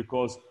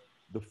because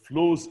the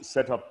flows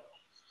set up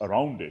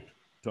around it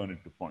turn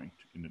it to point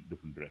in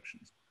different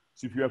directions.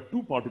 So if you have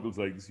two particles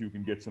like this, you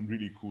can get some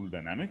really cool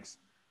dynamics,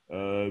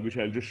 which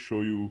I'll just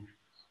show you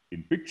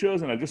in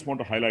pictures. And I just want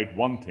to highlight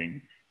one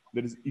thing.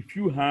 That is, if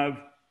you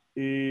have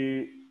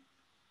a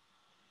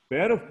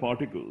pair of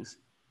particles,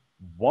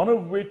 one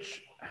of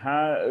which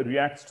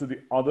reacts to the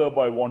other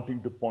by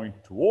wanting to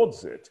point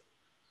towards it,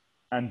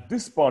 and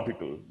this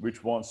particle,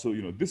 which wants, so,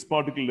 this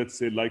particle, let's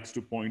say, likes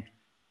to point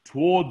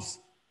towards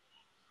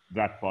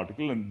that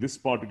particle, and this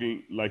particle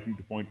liking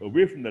to point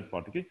away from that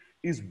particle,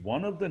 is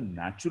one of the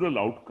natural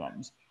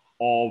outcomes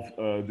of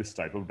this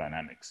type of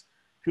dynamics.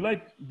 If you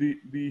like,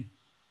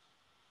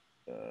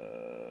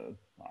 I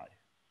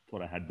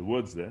thought I had the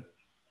words there.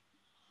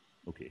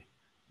 Okay.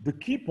 The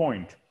key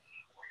point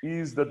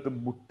is that the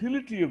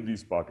motility of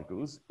these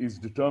particles is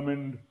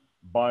determined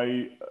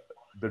by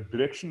the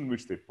direction in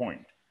which they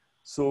point.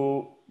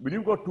 So when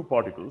you've got two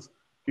particles,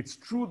 it's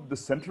true the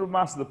center of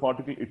mass of the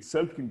particle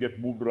itself can get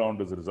moved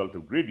around as a result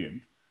of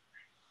gradient,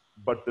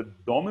 but the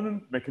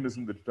dominant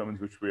mechanism that determines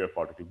which way a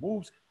particle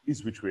moves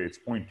is which way it's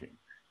pointing.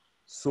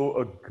 So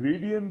a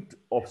gradient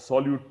of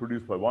solute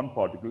produced by one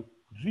particle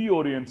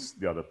reorients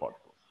the other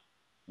particle,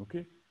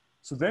 okay?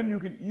 So then you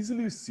can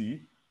easily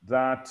see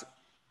that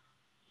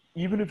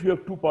even if you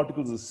have two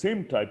particles of the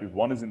same type, if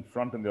one is in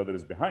front and the other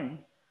is behind,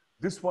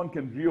 this one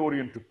can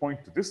reorient to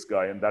point to this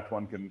guy, and that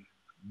one can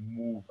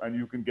move, and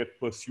you can get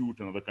pursuit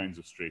and other kinds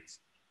of straits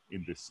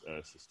in this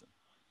system.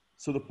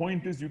 So the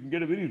point is you can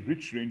get a very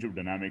rich range of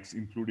dynamics,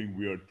 including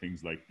weird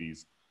things like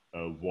these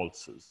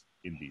waltzes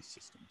in these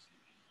systems.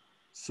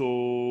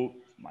 So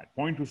my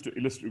point was to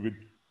illustrate with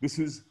this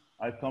is,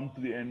 I've come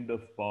to the end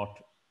of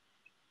part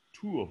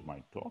 2 of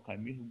my talk. I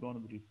may have gone a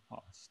little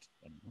fast.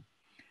 I don't know.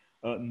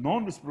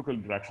 Non-reciprocal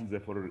interactions,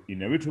 therefore, are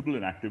inevitable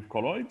in active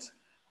colloids.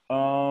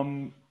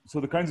 So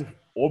the kinds of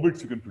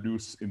orbits you can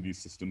produce in these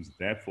systems,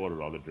 therefore, are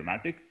rather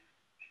dramatic.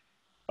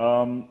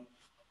 The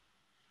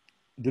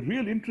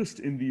real interest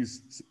in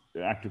these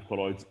active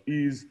colloids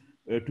is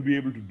to be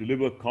able to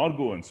deliver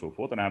cargo and so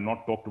forth, and I have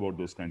not talked about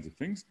those kinds of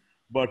things,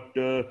 but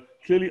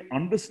clearly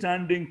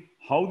understanding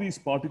how these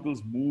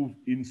particles move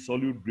in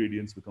solute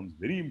gradients becomes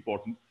very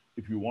important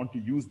if you want to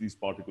use these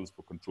particles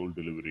for controlled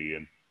delivery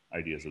and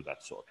ideas of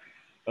that sort.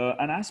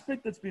 An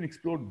aspect that's been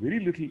explored very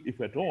little,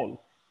 if at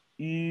all,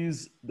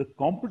 is the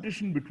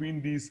competition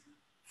between these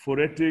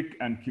phoretic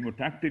and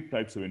chemotactic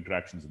types of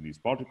interactions in these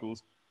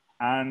particles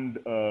and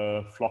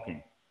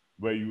flocking,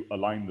 where you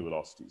align the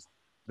velocities.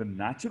 The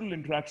natural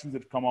interactions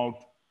that come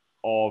out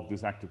of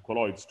this active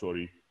colloid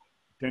story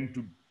tend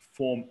to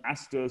form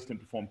asters, tend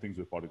to form things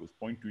where particles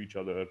point to each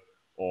other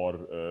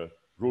or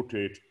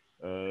rotate.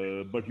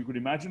 But you could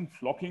imagine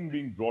flocking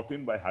being brought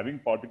in by having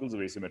particles of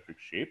asymmetric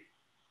shape,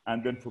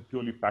 and then for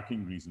purely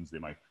packing reasons, they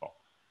might flock.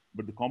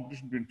 But the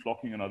competition between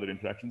flocking and other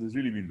interactions has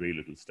really been very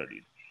little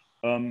studied.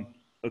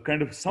 A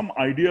kind of some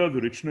idea of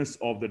the richness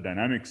of the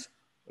dynamics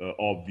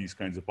of these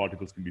kinds of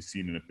particles can be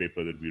seen in a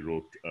paper that we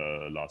wrote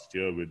last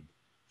year with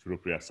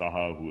Suropriya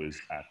Saha, who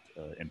is at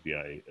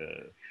NPI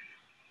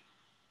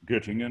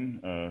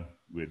Göttingen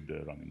with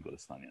Ramin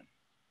Golestanian.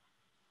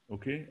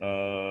 Okay,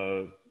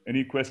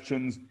 any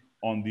questions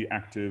on the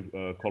active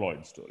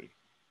colloid story?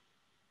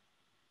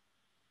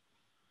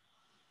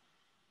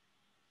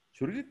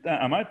 Surajit,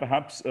 am I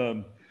perhaps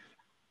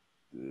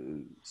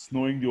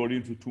snowing the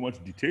audience with too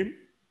much detail?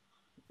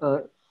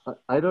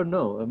 I don't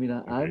know. I mean,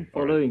 I'm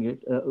following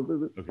it.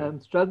 Okay. I'm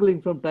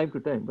struggling from time to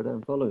time, but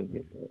I'm following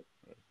it.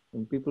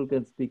 And people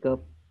can speak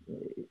up.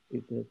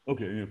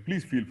 Okay, yeah,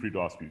 please feel free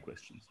to ask me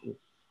questions. Yeah.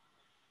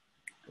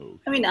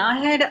 Okay. I mean, I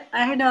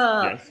had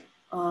a. Yes.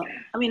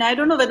 I mean, I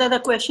don't know whether the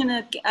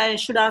question I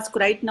should ask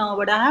right now,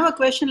 but I have a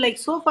question. Like,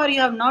 so far you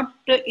have not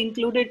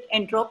included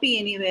entropy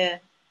anywhere.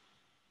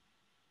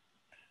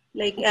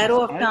 Like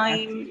arrow of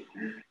time.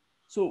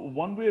 So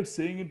one way of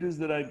saying it is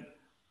that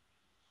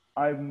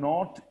I've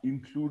not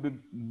included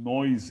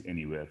noise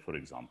anywhere, for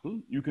example.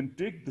 You can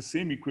take the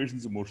same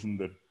equations of motion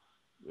that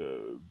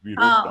we wrote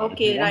down.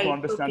 Okay, if you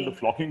want to understand the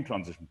flocking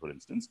transition, for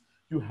instance,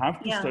 you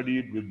have to study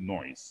it with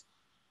noise.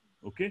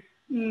 Okay?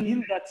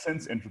 In that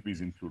sense, entropy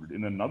is included.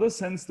 In another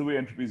sense, the way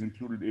entropy is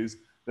included is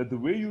that the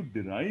way you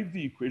derive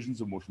the equations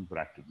of motion for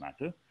active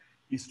matter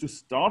is to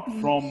start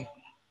from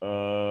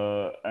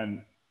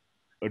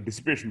a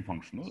dissipation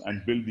functional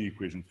and build the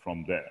equations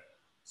from there.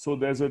 So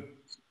there's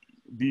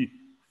the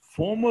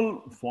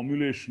formal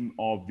formulation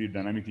of the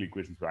dynamical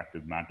equations for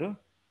active matter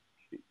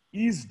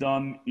is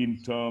done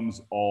in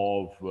terms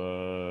of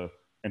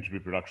entropy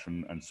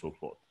production and so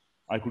forth.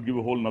 I could give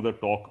a whole nother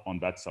talk on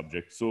that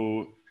subject.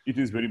 So it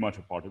is very much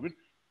a part of it.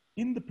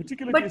 In the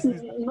particular But case,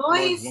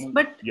 noise,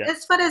 but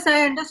as far as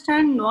I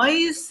understand,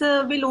 noise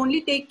will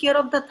only take care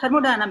of the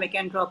thermodynamic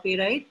entropy,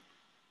 right?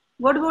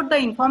 What about the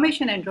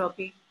information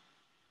entropy?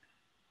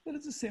 Well,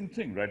 it's the same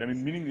thing, right? I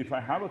mean, meaning if I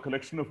have a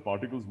collection of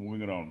particles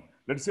moving around,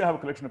 let's say I have a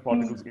collection of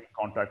particles in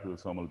contact with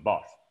a thermal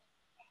bath.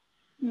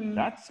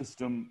 That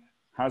system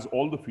has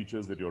all the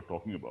features that you're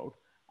talking about.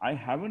 I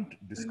haven't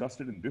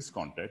discussed it in this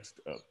context,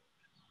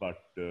 but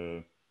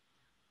it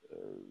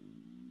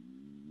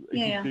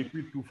would take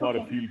me too far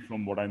afield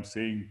from what I'm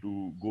saying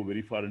to go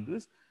very far into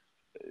this.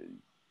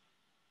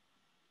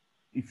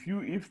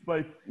 If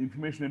by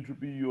information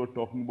entropy you are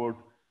talking about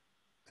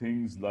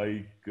things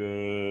like, I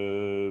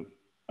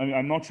mean,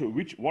 I'm not sure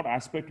what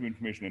aspect of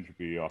information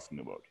entropy are you asking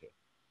about here?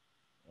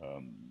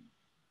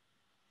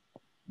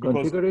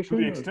 Because to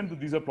the extent that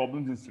these are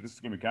problems in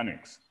statistical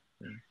mechanics,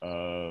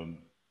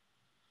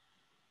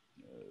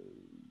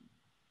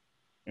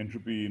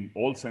 entropy in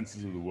all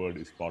senses of the word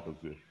is part of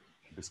the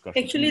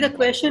discussion. Actually, the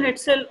question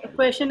itself,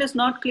 question is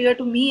not clear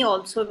to me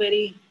also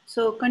very.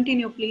 So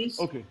continue, please.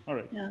 Okay, all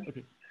right. Yeah.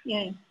 Okay.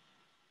 Yeah.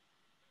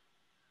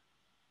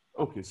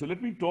 Okay, so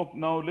let me talk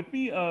now. Let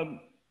me, oh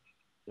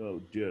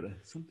dear,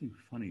 something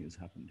funny has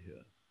happened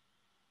here.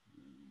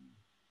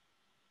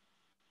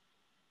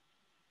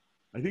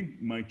 I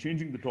think my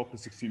changing the talk to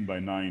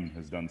 16:9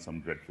 has done some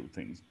dreadful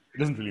things. It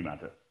doesn't really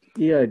matter.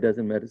 Yeah, it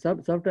doesn't matter.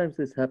 Sometimes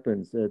this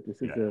happens.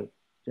 This is a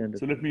standard.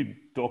 So let me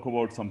talk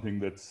about something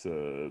that's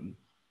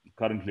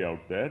currently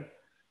out there.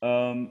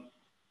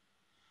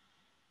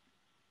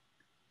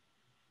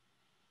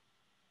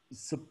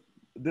 So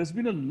there's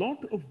been a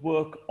lot of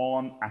work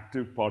on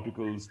active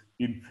particles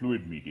in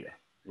fluid media,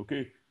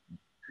 okay?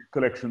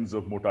 Collections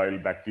of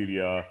motile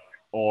bacteria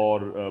or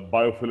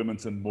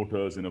biofilaments and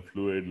motors in a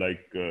fluid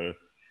like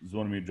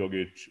Zvonimir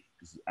Djogic,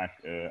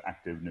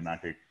 active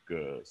pneumatic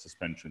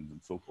suspensions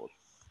and so forth.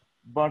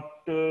 But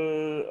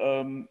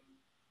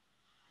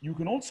you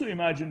can also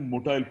imagine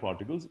motile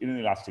particles in an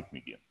elastic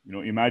medium. You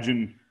know,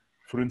 imagine,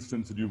 for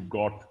instance, that you've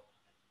got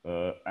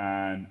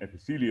an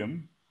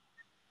epithelium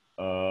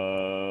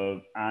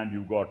and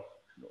you've got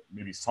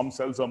maybe some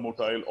cells are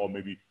motile or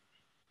maybe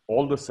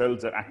all the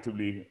cells are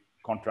actively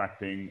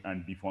contracting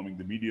and deforming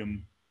the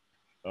medium.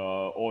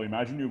 Or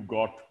imagine you've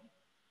got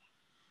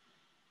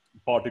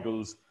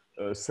particles,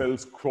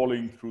 cells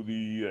crawling through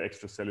the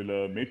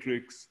extracellular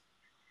matrix.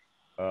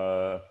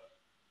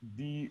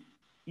 The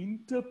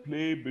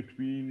interplay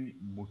between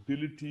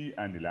motility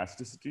and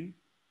elasticity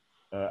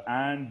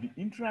and the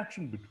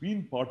interaction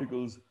between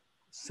particles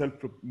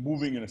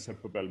moving in a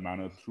self-propelled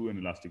manner through an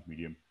elastic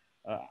medium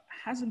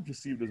hasn't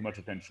received as much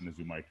attention as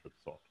you might have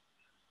thought.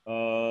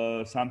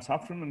 Sam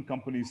Safran and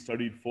company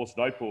studied force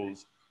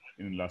dipoles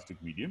in an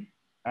elastic medium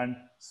and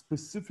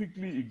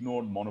specifically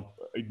ignored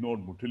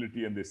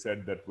motility, and they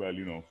said that, well,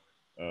 you know,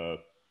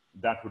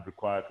 that would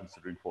require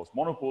considering force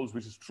monopoles,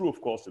 which is true, of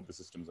course, if the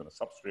system is on a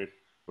substrate,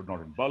 but not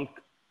in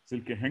bulk.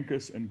 Silke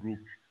Henkes and group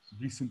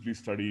recently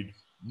studied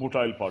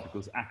motile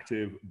particles,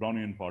 active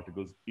Brownian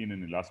particles in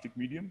an elastic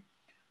medium.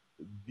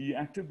 The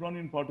active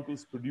Brownian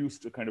particles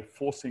produced a kind of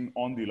forcing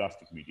on the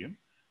elastic medium,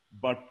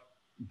 but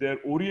their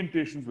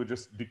orientations were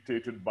just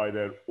dictated by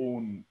their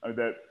own,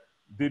 they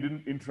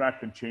didn't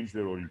interact and change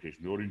their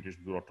orientation. The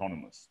orientations were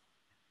autonomous.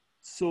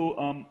 So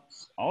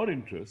our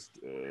interest,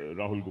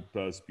 Rahul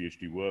Gupta's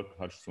PhD work,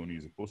 Harsh Soni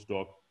is a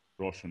postdoc,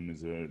 Roshan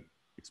is an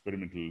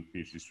experimental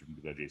PhD student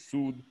with Ajay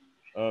Sood.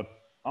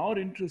 Our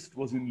interest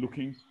was in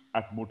looking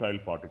at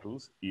motile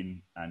particles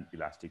in an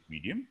elastic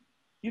medium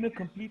in a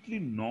completely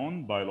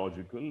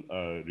non-biological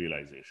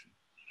realization.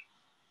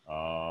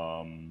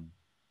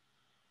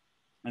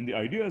 And the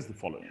idea is the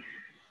following.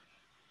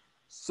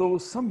 So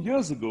some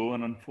years ago,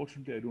 and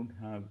unfortunately I don't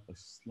have a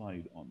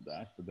slide on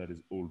that, but that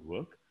is old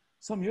work.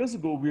 Some years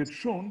ago, we had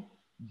shown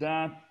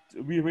that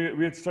we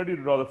had studied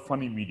a rather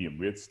funny medium.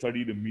 We had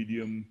studied a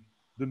medium,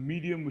 the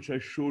medium which I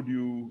showed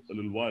you a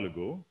little while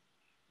ago,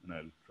 and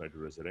I'll try to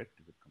resurrect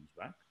if it comes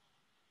back.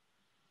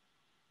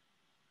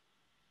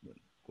 Well,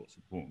 of course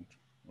it won't,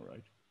 all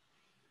right.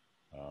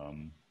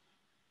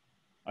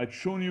 I'd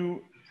shown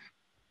you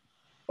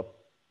a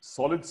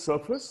solid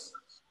surface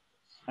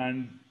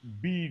and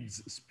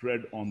beads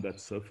spread on that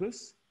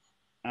surface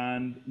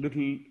and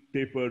little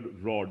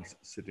tapered rods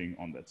sitting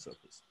on that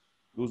surface.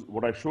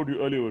 What I showed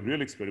you earlier were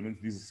real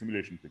experiments. These are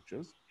simulation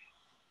pictures.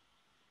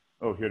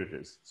 Oh, here it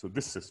is. So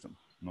this system,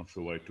 not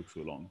sure why it took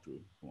so long to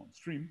go on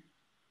stream.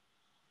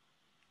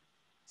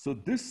 So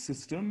this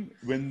system,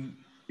 when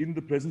in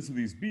the presence of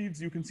these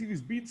beads, you can see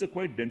these beads are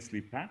quite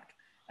densely packed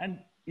and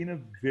in a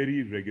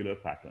very regular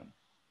pattern.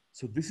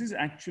 So this is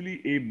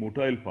actually a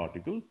motile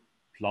particle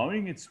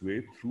plowing its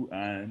way through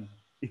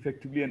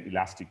effectively an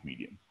elastic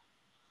medium.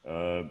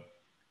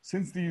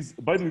 Since these,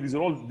 by the way,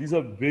 these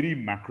are very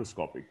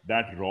macroscopic.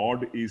 That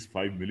rod is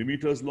 5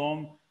 millimeters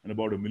long and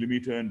about 1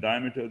 millimeter in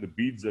diameter. The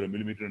beads are 1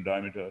 millimeter in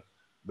diameter.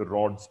 The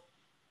rod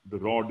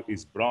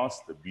is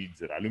brass, the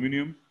beads are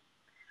aluminum.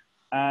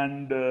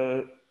 And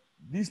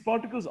these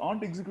particles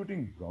aren't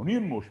executing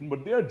Brownian motion,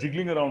 but they are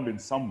jiggling around in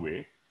some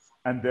way.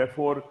 And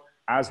therefore,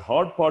 as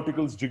hard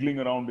particles jiggling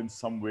around in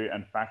some way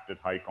and packed at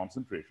high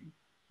concentration,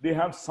 they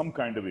have some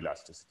kind of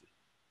elasticity.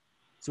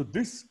 So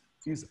this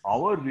is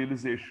our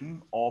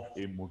realization of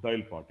a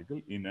motile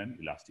particle in an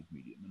elastic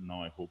medium. And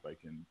now I hope I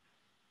can,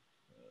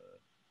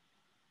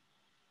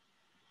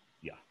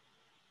 yeah.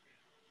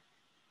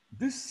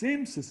 This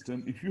same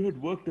system, if you had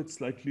worked at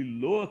slightly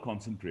lower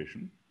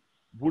concentration,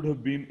 would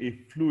have been a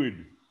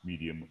fluid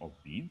medium of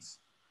beads.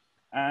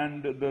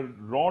 And the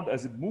rod,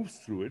 as it moves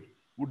through it,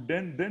 would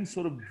then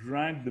sort of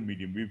drag the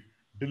medium.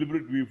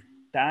 We've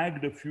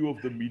tagged a few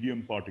of the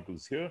medium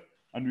particles here,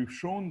 and we've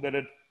shown that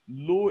at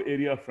low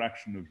area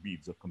fraction of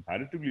beads, or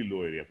comparatively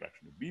low area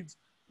fraction of beads,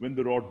 when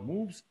the rod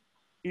moves,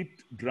 it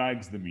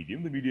drags the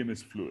medium. The medium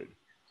is fluid.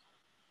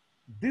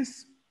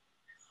 This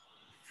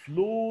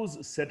flows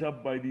set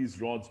up by these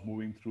rods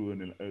moving through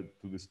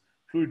this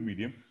fluid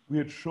medium, we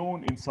had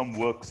shown in some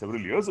work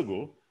several years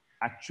ago,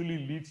 actually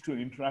leads to an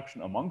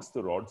interaction amongst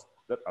the rods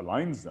that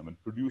aligns them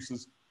and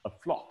produces a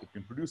flock. It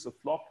can produce a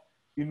flock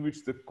in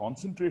which the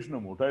concentration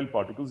of motile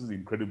particles is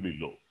incredibly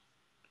low.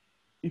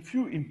 If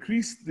you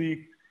increase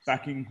the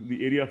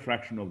area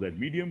fraction of that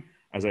medium,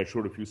 as I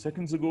showed a few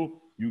seconds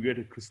ago, you get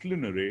a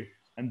crystalline array.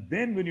 And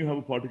then when you have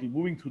a particle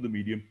moving through the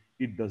medium,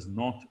 it does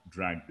not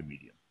drag the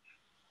medium.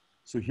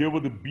 So here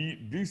were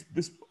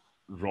this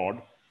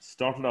rod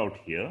started out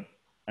here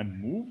and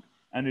moved,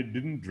 and it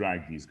didn't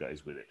drag these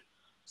guys with it.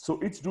 So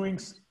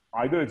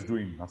either it's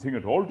doing nothing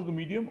at all to the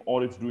medium,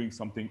 or it's doing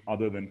something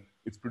other than,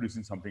 it's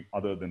producing something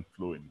other than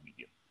flow in the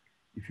medium.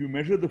 If you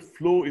measure the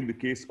flow in the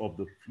case of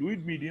the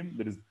fluid medium,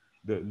 that is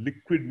the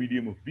liquid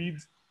medium of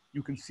beads,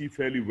 you can see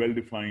fairly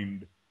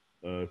well-defined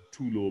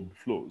two-lobe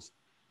flows.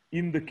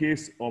 In the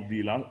case of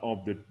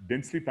the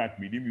densely packed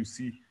medium, you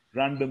see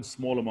random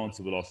small amounts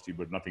of velocity,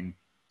 but nothing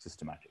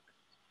systematic.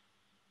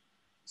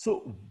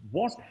 So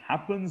what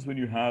happens when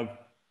you have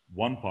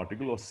one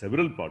particle or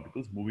several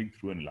particles moving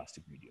through an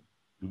elastic medium?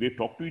 Do they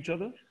talk to each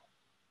other?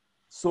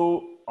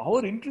 So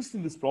our interest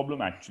in this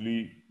problem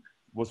actually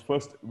was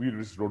first, we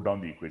just wrote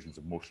down the equations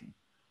of motion.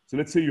 So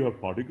let's say you have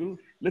particle.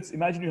 Let's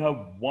imagine you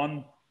have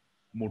one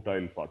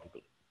motile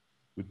particle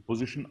with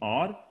position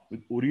R,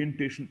 with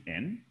orientation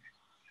N,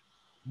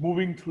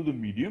 moving through the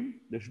medium.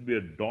 There should be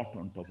a dot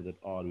on top of that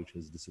R, which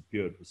has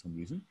disappeared for some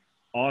reason.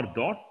 R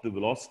dot, the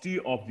velocity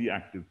of the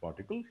active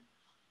particle,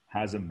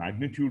 has a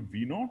magnitude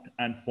V naught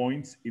and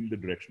points in the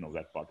direction of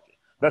that particle.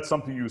 That's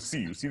something you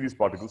see. You see these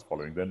particles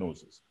following their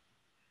noses.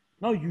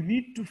 Now you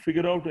need to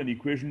figure out an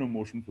equation of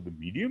motion for the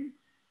medium,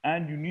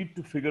 and you need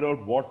to figure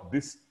out what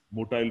this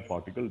motile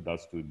particle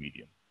does to the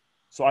medium.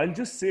 So I'll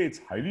just say it's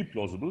highly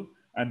plausible,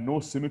 and no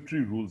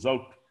symmetry rules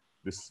out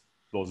this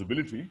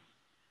plausibility,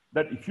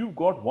 that if you've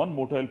got one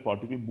motile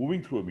particle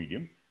moving through a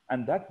medium,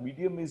 and that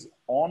medium is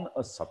on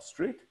a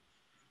substrate,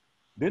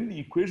 then the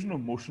equation of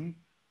motion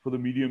for the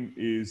medium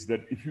is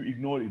that if you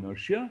ignore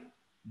inertia,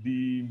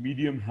 the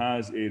medium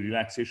has a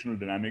relaxational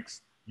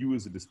dynamics. U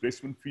is a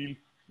displacement field,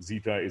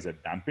 zeta is a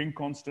damping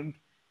constant,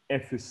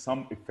 F is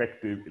some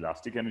effective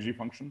elastic energy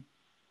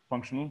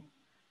functional,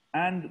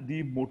 and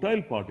the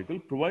motile particle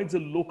provides a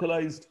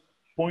localized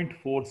point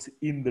force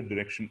in the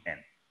direction N.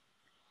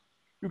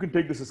 You can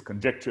take this as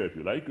conjecture if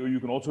you like, or you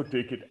can also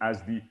take it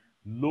as the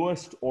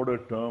lowest order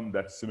term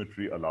that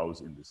symmetry allows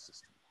in this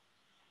system.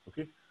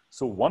 Okay,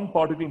 so one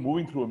particle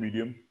moving through a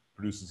medium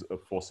produces a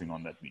forcing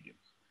on that medium.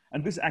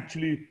 And this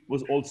actually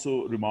was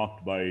also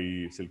remarked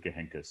by Silke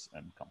Henkes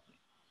and company.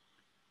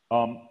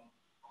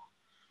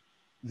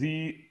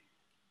 The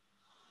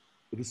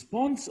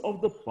response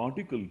of the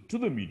particle to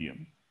the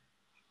medium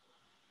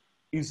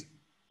is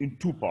in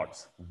two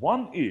parts.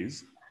 One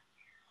is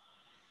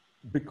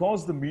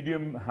because the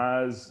medium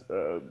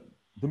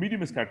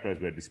is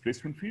characterized by a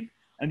displacement field,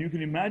 and you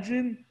can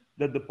imagine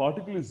that the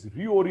particle is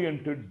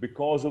reoriented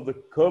because of the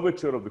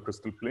curvature of the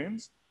crystal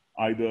planes,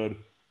 either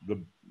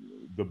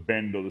the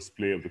bend or the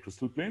splay of the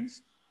crystal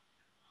planes,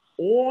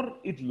 or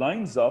it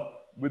lines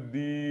up with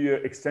the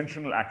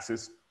extensional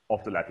axis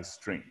of the lattice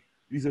strain.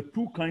 These are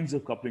two kinds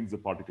of couplings the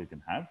particle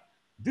can have.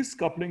 This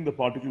coupling the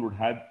particle would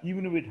have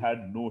even if it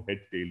had no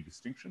head-tail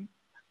distinction.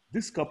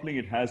 This coupling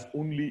it has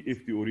only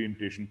if the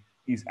orientation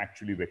is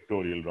actually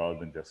vectorial rather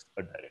than just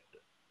a director.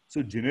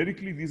 So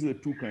generically, these are the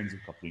two kinds of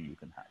coupling you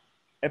can have.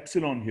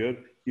 Epsilon here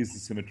is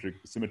the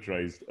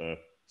symmetrized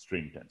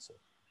strain tensor.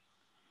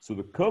 So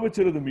the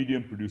curvature of the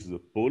medium produces a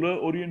polar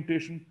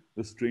orientation.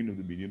 The strain of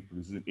the medium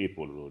produces an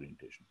apolar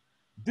orientation.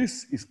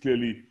 This is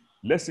clearly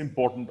less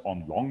important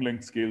on long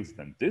length scales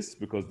than this,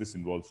 because this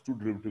involves two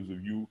derivatives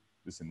of U.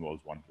 This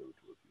involves one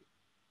derivative of U.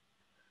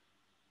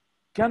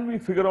 Can we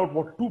figure out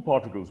what two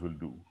particles will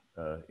do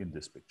in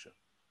this picture?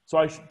 So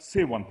I should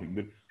say one thing,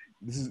 that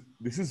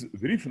this is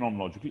very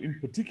phenomenological. In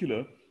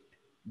particular,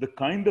 the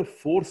kind of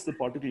force the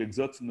particle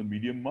exerts on the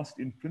medium must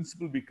in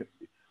principle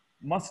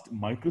must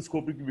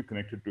microscopically be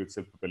connected to its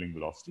self-propelling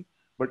velocity.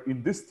 But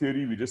in this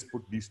theory, we just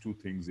put these two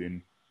things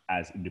in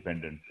as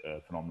independent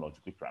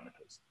phenomenological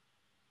parameters.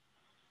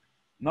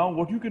 Now,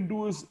 what you can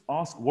do is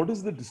ask, what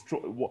is the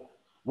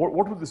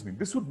what would this mean?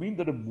 This would mean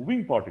that a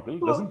moving particle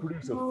doesn't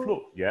produce a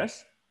flow.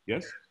 Yes?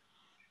 Yes?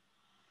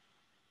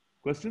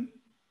 Question?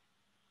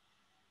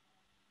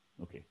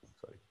 Okay,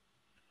 sorry.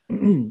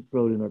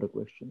 Probably not a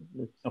question.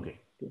 Let's see. Okay,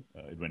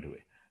 it went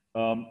away.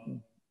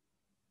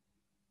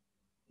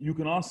 You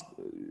can ask,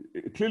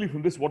 clearly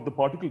from this, what the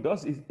particle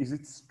does is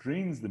it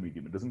strains the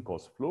medium. It doesn't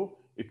cause flow,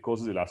 it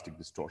causes elastic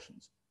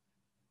distortions.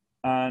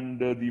 And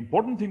the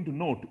important thing to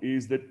note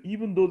is that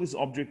even though this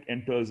object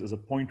enters as a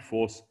point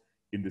force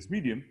in this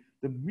medium,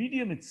 the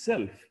medium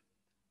itself,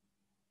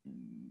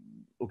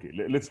 okay,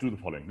 let's do the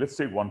following. Let's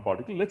take one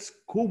particle, let's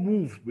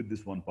co-move with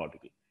this one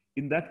particle.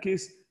 In that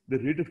case, the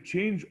rate of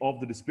change of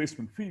the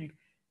displacement field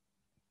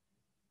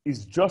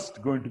is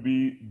just going to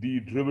be the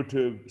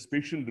derivative,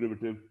 spatial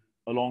derivative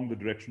along the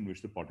direction in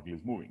which the particle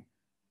is moving.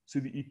 So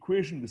the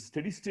equation, the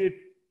steady state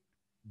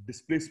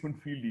displacement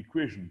field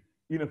equation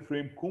in a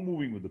frame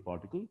co-moving with the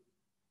particle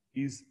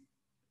it's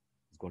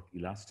got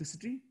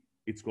elasticity,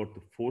 it's got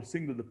the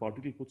forcing that the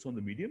particle puts on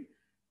the medium,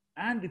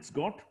 and it's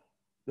got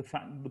the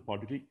fact that the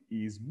particle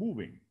is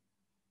moving.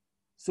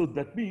 So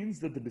that means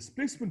that the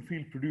displacement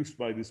field produced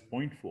by this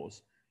point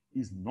force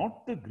is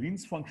not the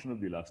Green's function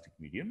of the elastic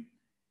medium,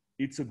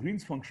 it's a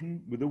Green's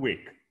function with a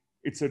wake.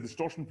 It's a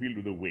distortion field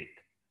with a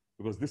wake,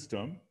 because this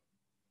term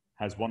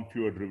has one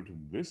fewer derivative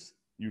than this.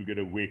 You'll get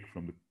a wake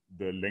from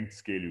the length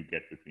scale you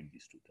get between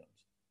these two terms.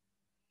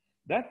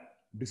 That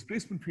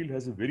displacement field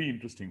has a very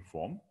interesting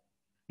form.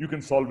 You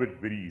can solve it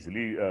very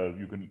easily.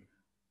 You can,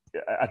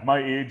 at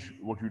my age,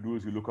 what you do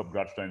is you look up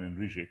Gradstein and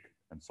Rijik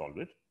and solve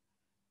it.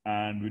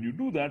 And when you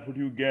do that, what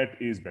you get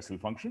is Bessel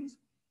functions.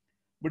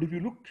 But if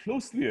you look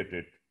closely at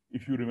it,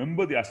 if you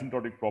remember the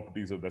asymptotic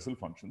properties of Bessel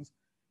functions,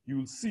 you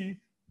will see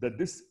that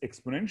this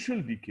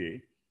exponential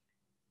decay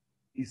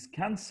is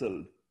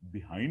cancelled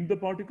behind the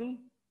particle,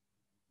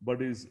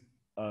 but is,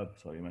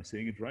 sorry, am I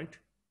saying it right?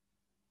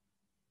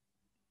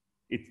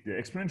 The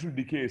exponential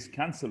decay is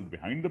cancelled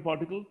behind the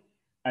particle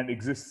and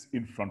exists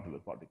in front of the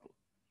particle.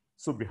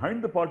 So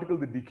behind the particle,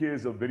 the decay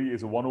is a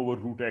 1 over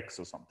root x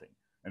or something.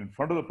 And in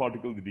front of the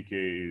particle, the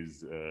decay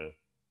is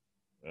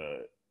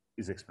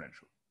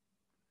exponential.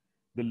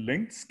 The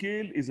length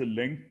scale is a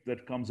length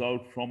that comes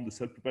out from the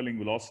self-propelling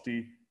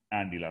velocity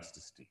and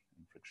elasticity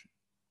and friction.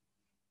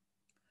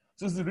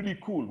 So this is really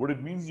cool. What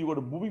it means is you've got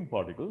a moving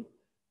particle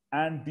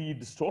and the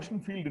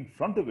distortion field in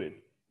front of it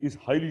is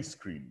highly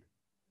screened.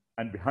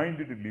 And behind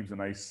it, it leaves a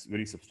nice,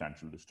 very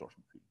substantial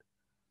distortion field.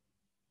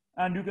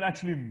 And you can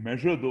actually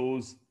measure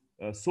those.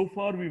 So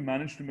far, we've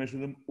managed to measure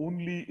them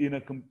only in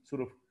a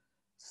sort of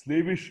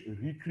slavish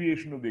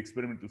recreation of the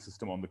experimental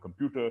system on the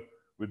computer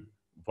with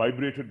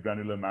vibrated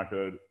granular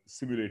matter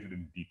simulated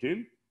in detail.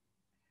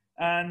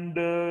 And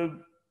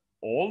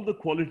all the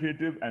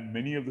qualitative and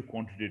many of the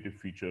quantitative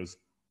features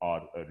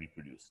are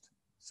reproduced.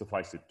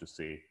 Suffice it to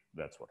say,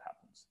 that's what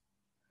happens.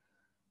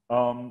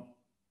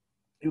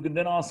 You can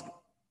then ask,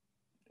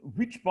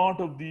 which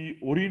part of the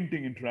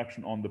orienting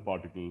interaction on the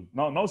particle,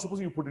 now suppose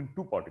you put in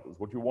two particles,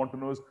 what you want to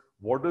know is,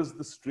 what does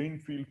the strain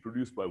field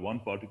produced by one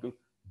particle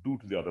do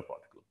to the other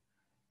particle?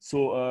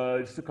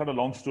 So just to cut a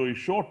long story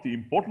short, the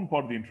important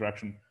part of the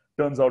interaction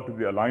turns out to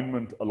be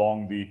alignment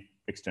along the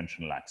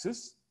extensional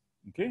axis,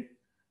 okay?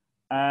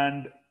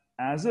 And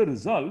as a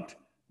result,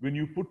 when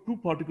you put two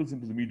particles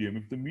into the medium,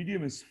 if the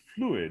medium is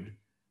fluid,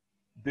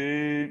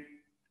 they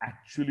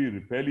actually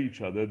repel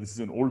each other. This is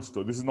an old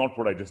story. This is not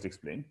what I just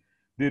explained.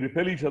 They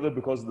repel each other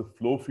because of the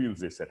flow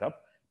fields they set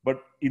up.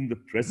 But in the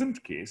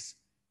present case,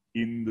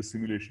 in the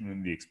simulation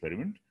and the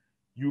experiment,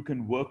 you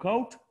can work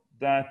out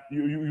that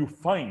you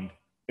find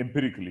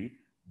empirically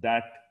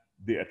that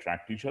they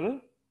attract each other.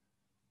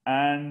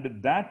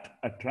 And that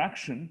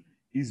attraction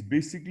is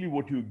basically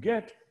what you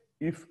get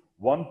if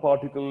one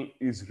particle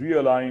is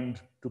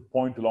realigned to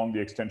point along the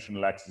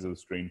extensional axis of the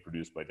strain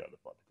produced by the other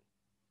particle.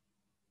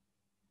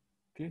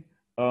 Okay.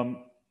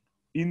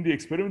 In the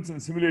experiments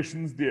and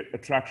simulations, the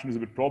attraction is a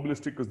bit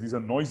probabilistic because these are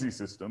noisy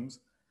systems.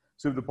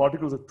 So if the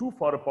particles are too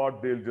far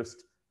apart, they'll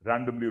just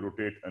randomly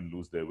rotate and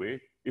lose their way.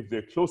 If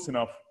they're close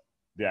enough,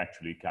 they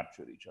actually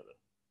capture each other.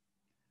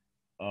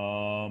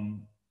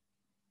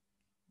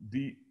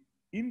 The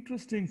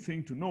interesting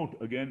thing to note,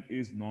 again,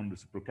 is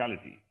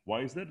non-reciprocality.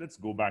 Why is that? Let's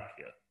go back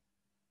here.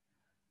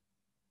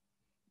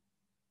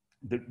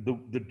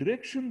 The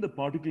direction the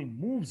particle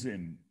moves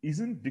in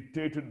isn't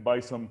dictated by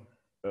some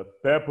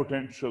pair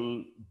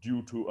potential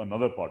due to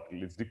another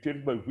particle. It's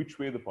dictated by which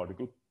way the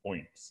particle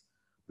points.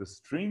 The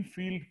strain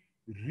field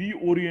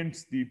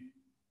reorients the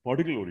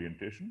particle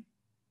orientation.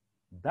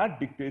 That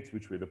dictates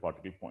which way the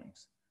particle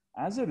points.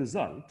 As a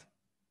result,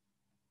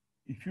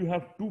 if you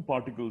have two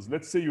particles,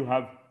 let's say you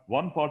have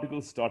one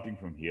particle starting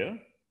from here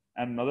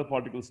and another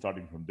particle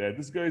starting from there.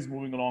 This guy is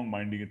moving along,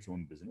 minding its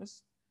own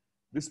business.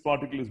 This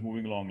particle is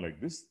moving along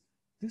like this.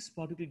 This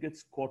particle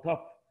gets caught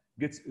up,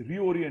 gets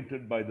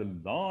reoriented by the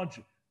large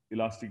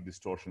elastic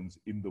distortions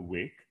in the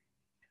wake.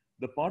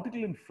 The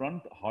particle in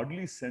front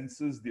hardly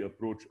senses the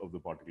approach of the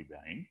particle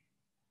behind.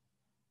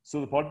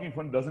 So the particle in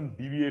front doesn't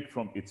deviate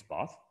from its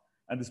path,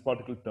 and this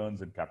particle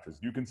turns and captures.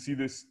 You can see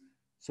this.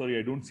 Sorry,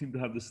 I don't seem to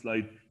have this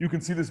slide. You can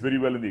see this very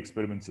well in the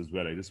experiments as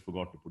well. I just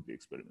forgot to put the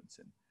experiments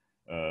in.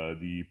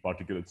 The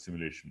particulate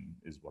simulation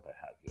is what I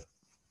have here.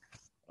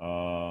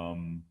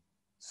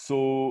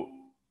 So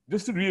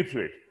just to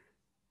reiterate,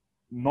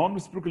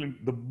 non-reciprocal,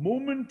 the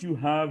moment you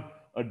have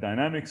a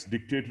dynamics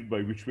dictated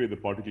by which way the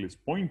particle is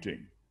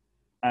pointing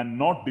and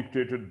not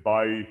dictated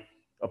by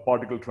a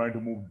particle trying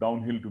to move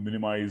downhill to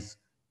minimize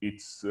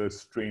its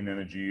strain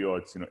energy or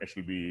its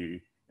SLB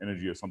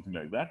energy or something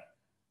like that,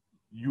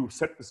 you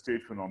set the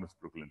stage for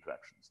non-reciprocal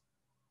interactions.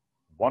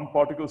 One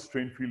particle's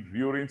strain field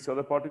reorients the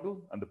other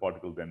particle, and the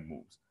particle then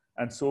moves.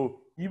 And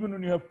so even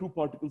when you have two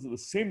particles of the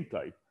same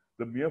type,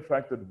 the mere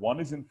fact that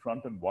one is in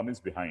front and one is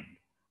behind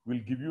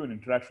will give you an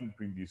interaction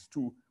between these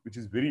two, which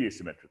is very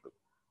asymmetrical.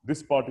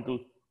 This particle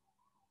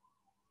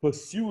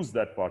pursues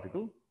that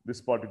particle.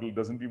 This particle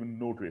doesn't even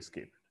know to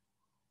escape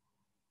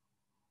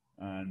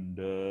it. And,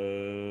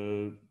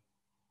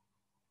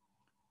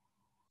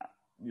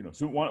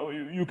 so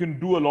you can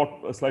do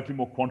a slightly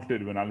more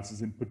quantitative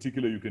analysis. In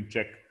particular, you can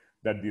check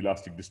that the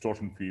elastic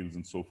distortion fields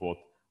and so forth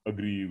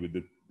agree with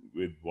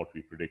what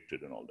we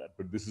predicted and all that.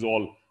 But this is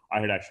all I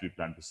had actually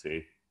planned to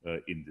say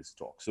in this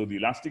talk. So the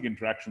elastic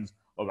interactions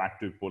of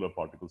active polar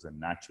particles are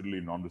naturally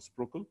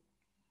non-reciprocal.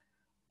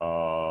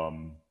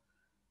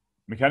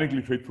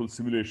 Mechanically faithful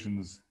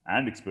simulations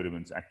and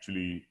experiments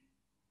actually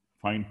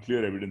find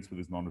clear evidence for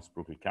this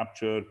non-reciprocal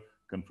capture,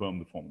 confirm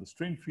the form of the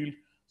strain field.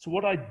 So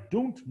what I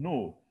don't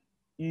know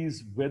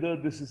is whether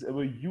this is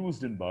ever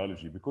used in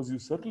biology, because you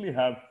certainly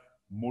have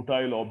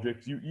motile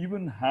objects. You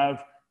even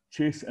have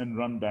chase and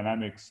run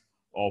dynamics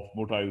of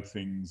motile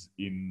things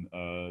in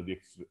the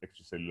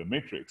extracellular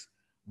matrix.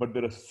 But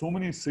there are so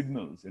many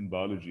signals in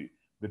biology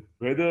that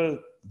whether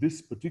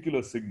this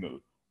particular signal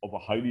of a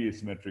highly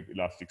asymmetric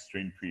elastic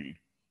strain field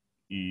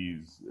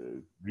is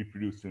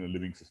reproduced in a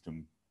living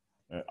system,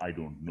 I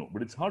don't know.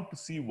 But it's hard to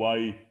see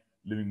why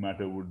living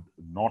matter would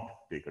not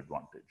take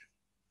advantage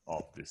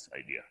of this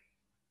idea.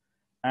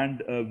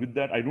 And with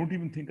that, I don't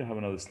even think I have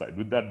another slide.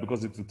 With that,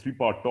 because it's a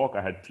three-part talk,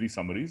 I had three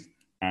summaries,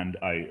 and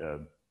I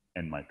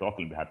end my talk.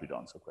 I'll be happy to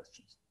answer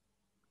questions.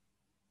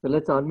 So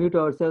let's unmute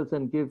ourselves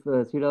and give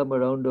Sriram a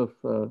round of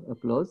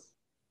applause.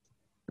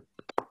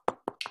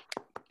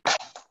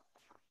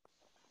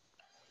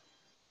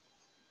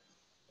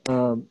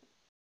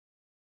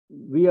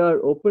 We are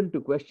open to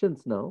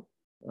questions now.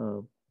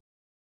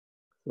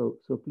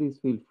 So please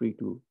feel free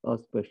to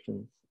ask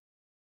questions.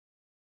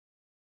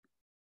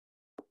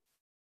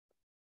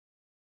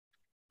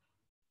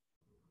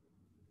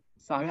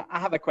 So I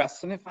have a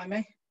question, if I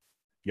may.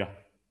 Yeah.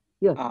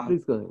 Yeah,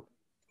 please go ahead.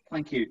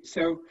 Thank you.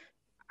 So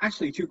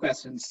actually two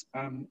questions.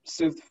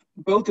 So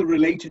both are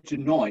related to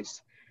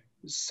noise.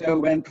 So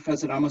when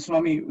Professor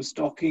Ramaswamy was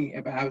talking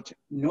about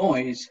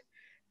noise,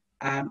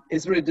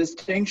 is there a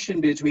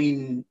distinction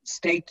between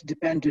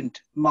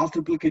state-dependent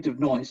multiplicative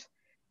noise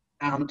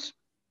and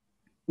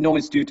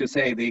noise due to,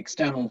 say, the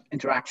external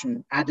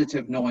interaction,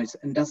 additive noise?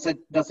 And does it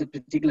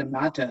particularly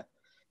matter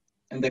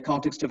in the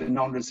context of a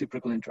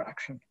non-reciprocal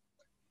interaction?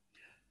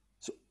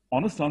 So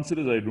honest answer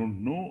is I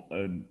don't know.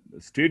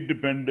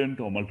 State-dependent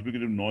or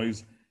multiplicative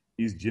noise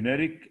is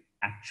generic,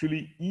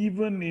 actually,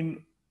 even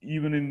in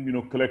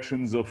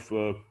collections of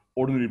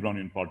ordinary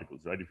Brownian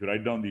particles, right? If you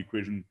write down the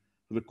equation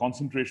for the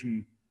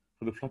concentration,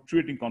 for the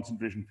fluctuating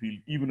concentration field,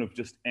 even of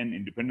just n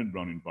independent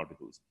Brownian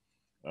particles,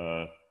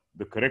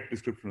 the correct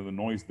description of the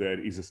noise there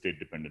is a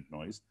state-dependent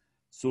noise.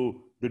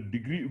 So the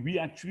degree, we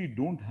actually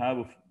don't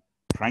have,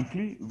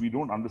 frankly, we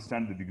don't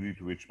understand the degree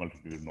to which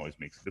multiplicative noise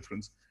makes a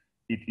difference.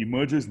 It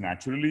emerges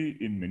naturally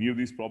in many of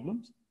these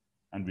problems,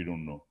 and we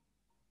don't know.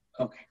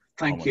 Okay,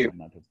 thank you.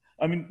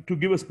 I mean, to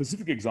give a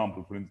specific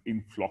example, for instance,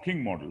 in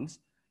flocking models,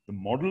 the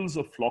models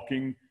of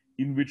flocking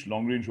in which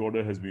long-range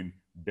order has been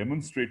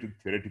demonstrated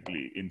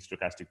theoretically in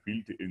stochastic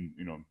field,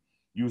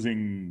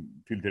 using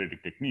field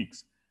theoretic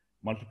techniques,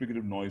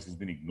 multiplicative noise has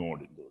been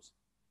ignored in those.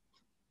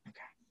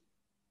 Okay.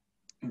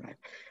 All right.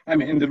 I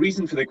mean, and the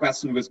reason for the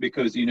question was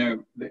because,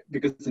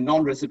 because the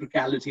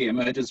non-reciprocality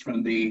emerges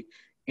from the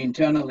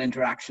internal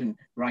interaction,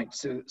 right?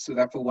 So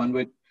therefore one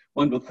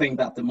would think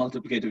that the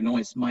multiplicative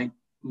noise might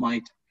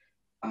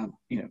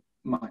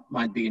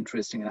be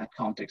interesting in that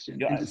context. And,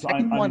 yeah, so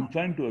I'm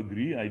inclined to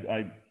agree.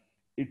 I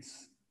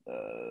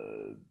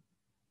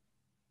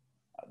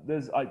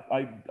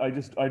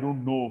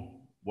don't know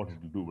what it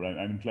will do, but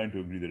I'm inclined to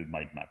agree that it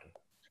might matter.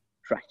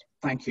 Right,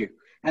 thank you.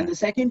 And the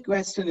second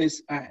question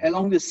is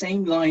along the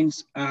same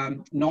lines,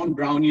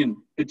 non-Brownian,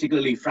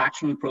 particularly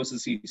fractional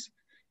processes,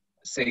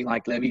 say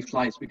like Levy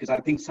flights, because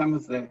I think some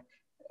of the,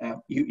 I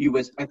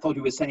thought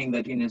you were saying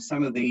that,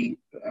 some of the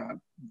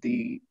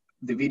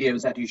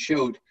videos that you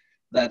showed,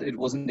 that it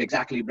wasn't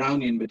exactly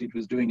Brownian, but it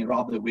was doing a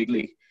rather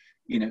wiggly,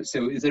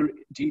 so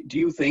do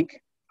you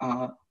think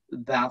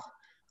that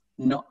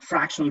not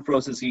fractional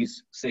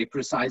processes, say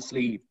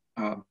precisely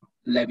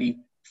Levy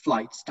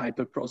flights type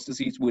of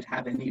processes would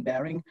have any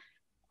bearing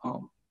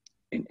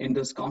in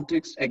this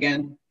context?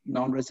 Again,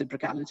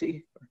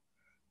 non-reciprocality?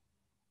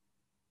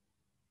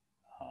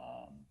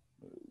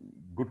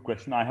 Good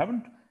question. I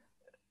haven't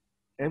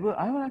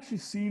actually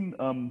seen,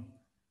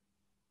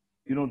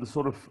 the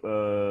sort of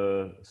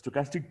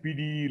stochastic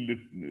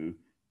PD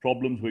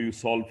problems where you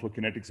solve for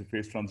kinetics of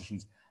phase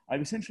transitions.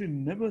 I've essentially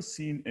never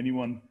seen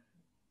anyone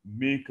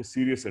make a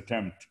serious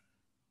attempt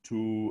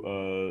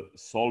to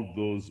solve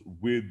those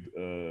with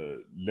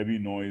Levy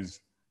noise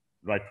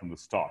right from the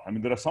start. I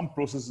mean, there are some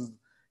processes,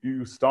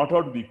 you start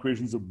out with the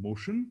equations of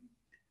motion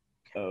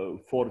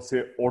for,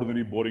 say,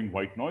 ordinary boring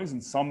white noise,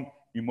 and some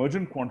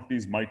emergent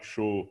quantities might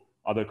show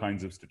other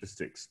kinds of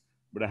statistics.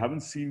 But I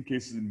haven't seen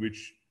cases in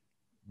which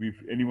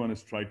anyone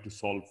has tried to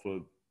solve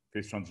for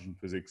phase transition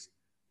physics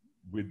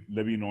with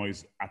Levy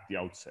noise at the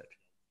outset.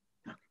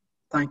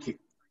 Thank you.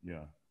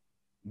 Yeah.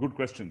 Good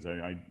questions.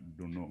 I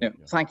don't know. Yeah.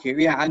 Thank you.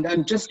 Yeah,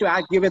 and just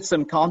to give it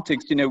some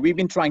context, we've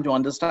been trying to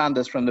understand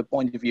this from the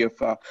point of view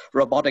of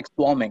robotic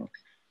swarming.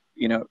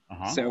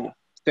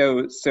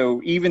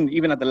 So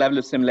even at the level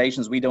of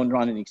simulations, we don't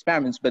run any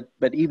experiments, but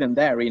even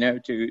there,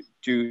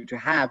 to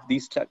have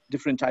these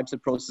different types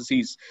of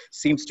processes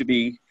seems to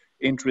be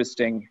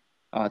interesting,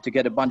 to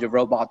get a bunch of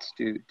robots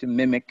to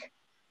mimic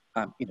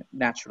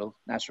natural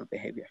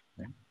behavior.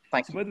 Yeah.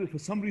 Thank you. By the way, for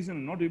some reason,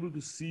 I'm not able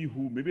to see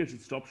who. Maybe I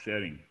should stop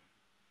sharing,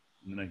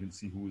 and then I can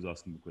see who is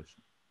asking the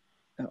question.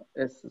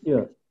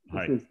 Yeah.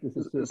 Hi. This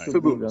is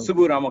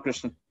Subbu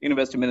Ramakrishnan,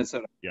 University of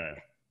Minnesota. Yeah.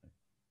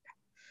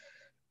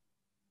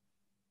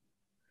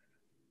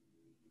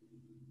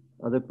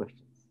 Other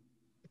questions?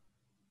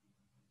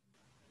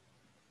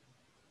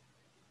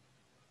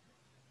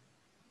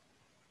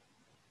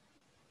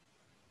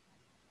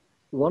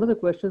 One of the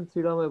questions,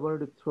 Sriram, I wanted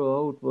to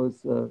throw out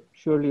was,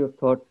 surely you've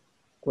thought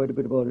quite a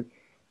bit about it,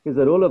 is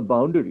the role of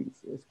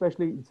boundaries,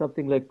 especially in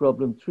something like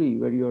problem 3,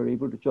 where you are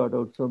able to chart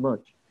out so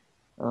much.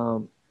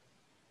 How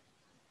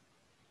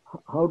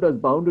does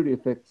boundary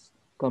effects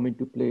come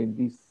into play in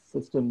these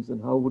systems,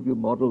 and how would you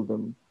model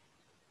them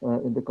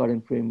in the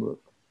current framework?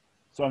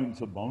 So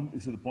the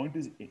point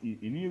is, in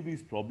any of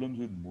these problems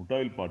with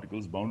motile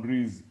particles,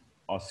 boundaries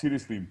are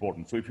seriously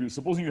important. So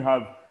supposing you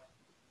have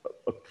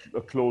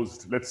a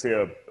closed, let's say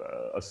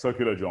a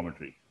circular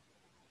geometry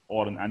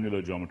or an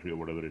annular geometry or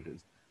whatever it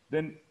is,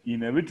 then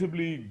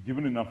inevitably,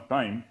 given enough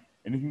time,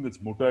 anything that's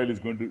motile is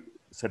going to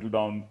settle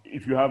down.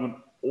 If you have an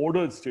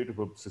ordered state of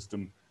a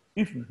system,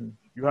 if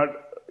you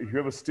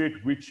have a state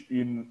which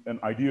in an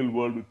ideal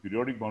world with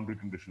periodic boundary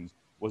conditions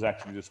was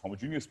actually just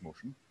homogeneous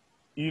motion,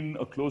 in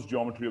a closed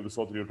geometry of the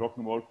sort that you're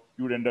talking about,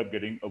 you would end up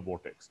getting a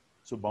vortex.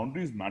 So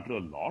boundaries matter a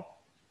lot,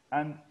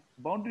 and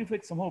boundary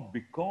effects somehow,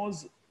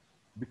 because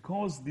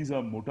these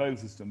are motile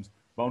systems,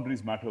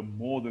 boundaries matter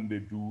more than they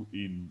do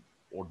in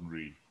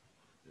ordinary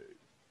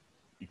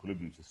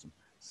equilibrium systems.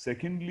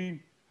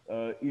 Secondly,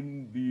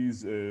 in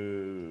these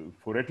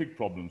phoretic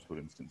problems, for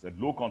instance, at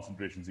low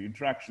concentrations, the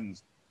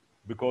interactions,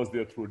 because they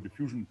are through a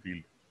diffusion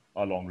field,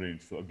 are long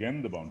range. So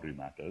again, the boundary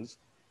matters.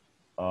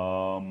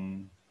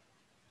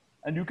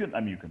 And you can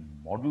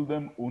model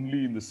them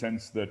only in the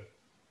sense that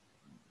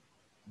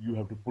you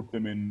have to put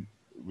them in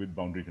with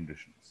boundary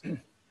conditions.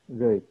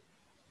 Right.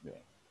 Yeah.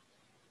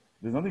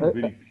 There's nothing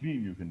very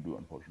clean you can do,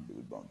 unfortunately,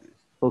 with boundaries.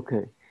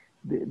 Okay.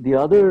 The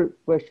other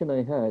question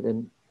I had,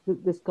 and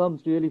this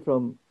comes really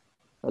from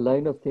a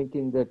line of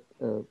thinking that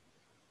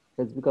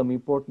has become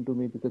important to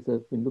me because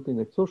I've been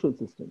looking at social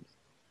systems.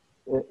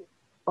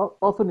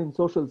 Often in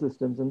social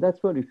systems, and that's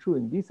probably true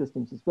in these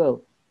systems as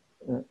well,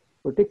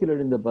 particularly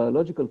in the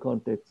biological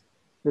context,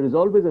 there is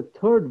always a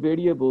third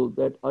variable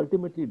that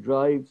ultimately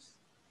drives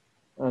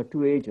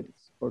two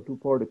agents or two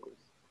particles.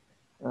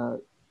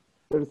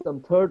 There is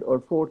some third or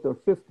fourth or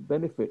fifth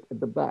benefit at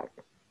the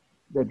back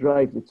that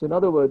drives it. So in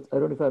other words, I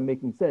don't know if I'm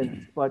making sense,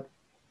 but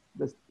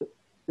the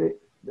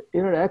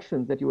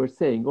interactions that you were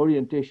saying,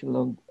 orientation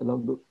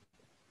along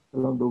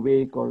the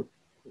wake or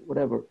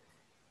whatever,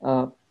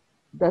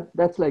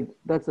 that's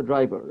a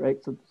driver,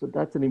 right? So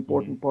that's an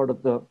important part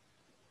of the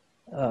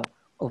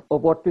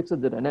of what fits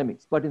in the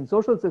dynamics. But in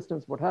social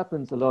systems, what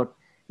happens a lot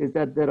is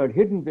that there are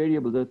hidden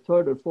variables, there are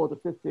third or fourth or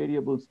fifth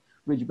variables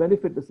which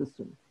benefit the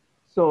system.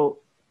 So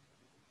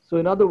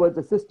in other words,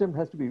 the system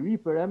has to be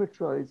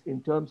reparameterized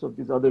in terms of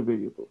these other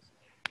variables,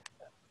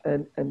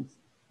 and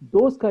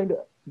those kind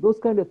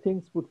of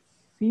things would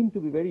seem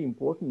to be very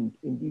important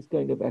in these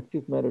kind of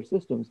active matter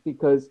systems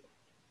because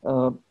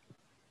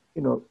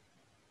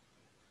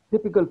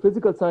typical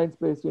physical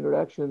science-based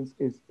interactions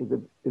is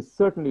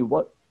certainly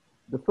what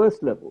the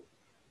first level.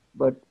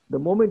 But the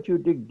moment you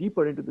dig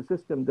deeper into the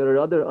system, there are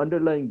other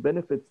underlying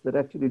benefits that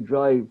actually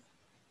drive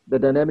the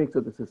dynamics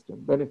of the system,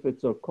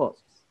 benefits or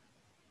costs.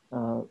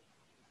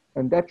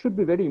 And that should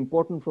be very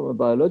important from a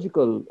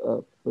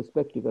biological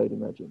perspective, I'd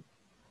imagine.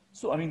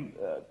 So,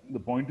 the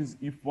point is,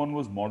 if one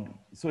was modeled,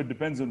 so it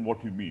depends on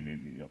what you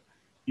mean.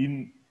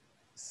 In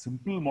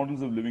simple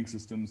models of living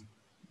systems,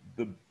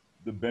 the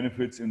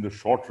benefits in the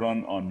short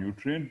run are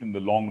nutrient, in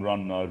the long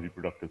run are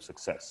reproductive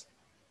success.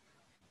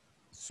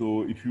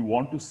 So if you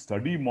want to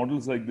study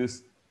models like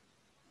this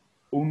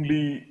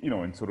only,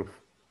 in sort of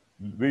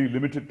very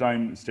limited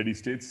time steady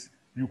states,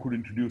 you could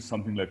introduce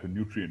something like a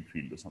nutrient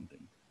field or something.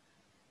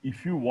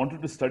 If you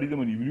wanted to study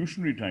them on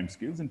evolutionary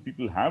timescales, and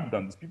people have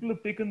done this, people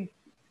have taken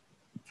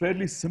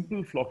fairly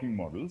simple flocking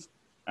models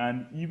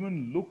and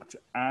even looked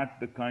at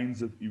the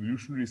kinds of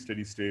evolutionary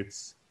steady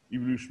states,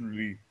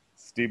 evolutionary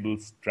stable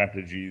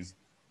strategies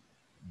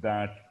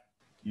that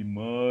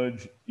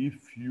emerge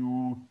if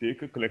you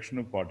take a collection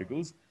of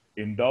particles,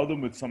 endow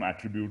them with some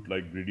attribute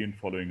like gradient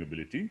following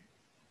ability,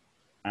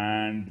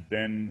 and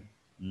then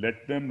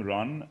let them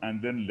run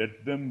and then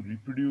let them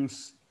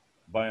reproduce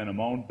by an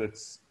amount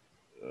that's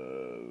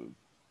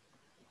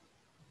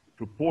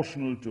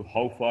proportional to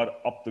how far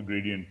up the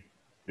gradient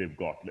they've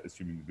got,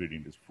 assuming the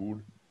gradient is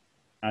food.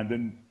 And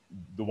then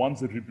the ones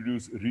that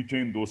reproduce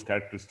retain those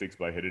characteristics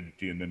by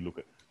heredity and then look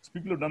at. So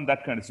people have done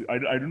that kind of stuff.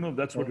 I don't know if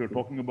that's what you're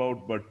talking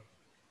about, but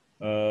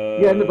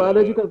yeah, in the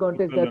biological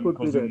context, that would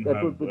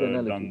be the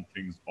analogy. Done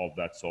things of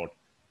that sort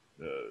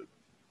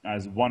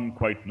as one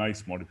quite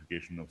nice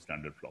modification of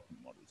standard flocking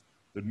models.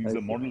 That means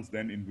the models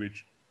then in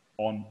which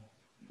on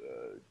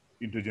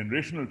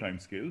intergenerational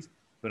timescales,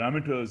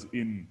 parameters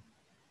in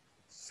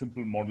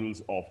simple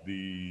models of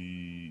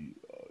the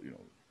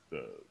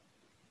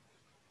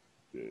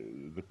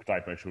the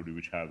type I showed you,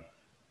 which have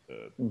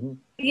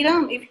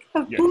Sriram, if you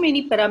have too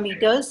many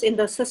parameters in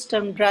the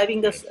system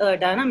driving the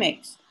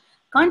dynamics,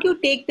 can't you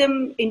take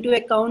them into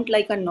account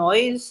like a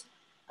noise?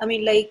 I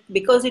mean, like,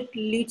 because it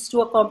leads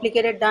to a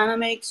complicated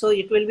dynamic, so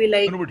it will be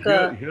like... No, but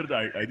here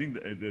I think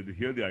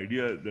here the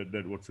idea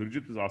that what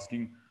Surjit is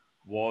asking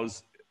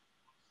was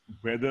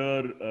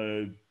whether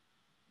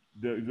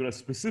there are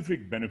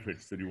specific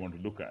benefits that you want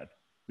to look at,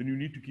 then you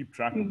need to keep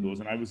track of those.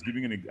 And I was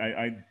giving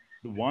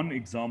the one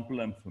example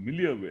I'm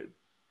familiar with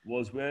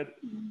was where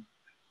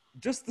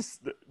just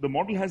the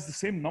model has the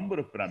same number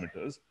of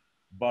parameters,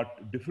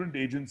 but different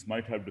agents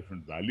might have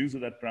different values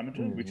of that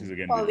parameter, which is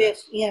again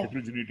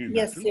heterogeneity is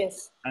natural.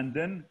 And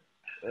then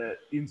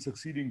in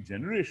succeeding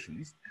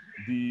generations,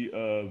 the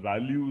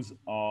values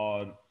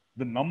are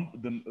the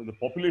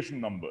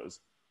population numbers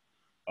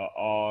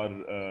are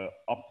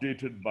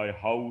updated by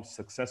how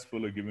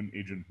successful a given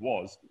agent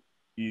was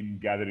in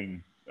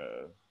gathering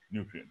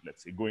nutrient,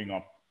 let's say, going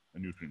up a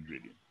nutrient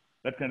gradient.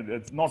 That kind of,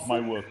 that's not my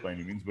work by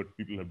any means, but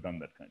people have done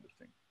that kind of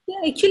thing.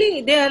 Yeah,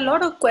 actually, there are a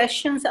lot of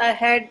questions I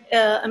had.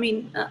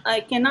 I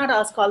cannot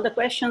ask all the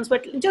questions,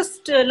 but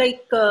just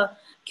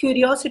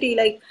curiosity,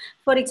 like,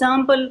 for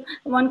example,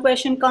 one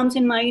question comes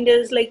in mind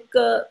is like,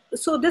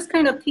 so this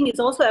kind of thing is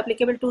also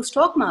applicable to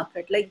stock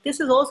market. Like,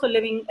 this is also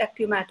living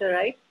active matter,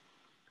 right?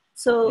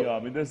 So yeah, I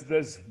mean, there's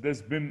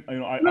been, you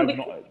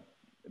know,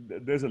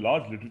 there's a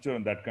large literature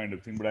on that kind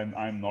of thing, but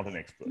I'm not an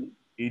expert.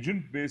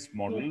 Agent-based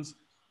models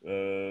with,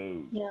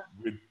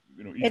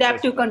 you know,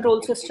 adaptive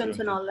control systems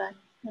and all that.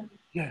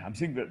 Yeah, I'm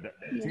saying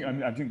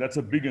I'm saying that's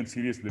a big and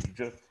serious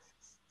literature.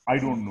 I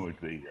don't know it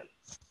very well,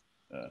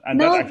 and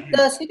now, that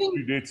actually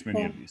predates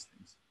many of these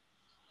things.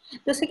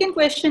 The second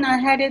question I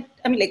had I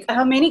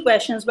have many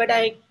questions, but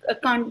I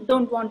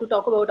don't want to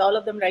talk about all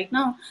of them right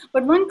now.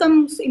 But one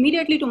comes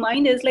immediately to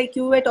mind is like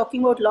you were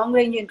talking about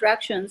long-range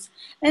interactions,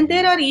 and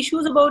there are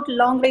issues about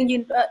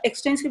long-range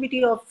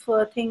extensivity of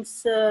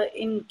things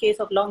in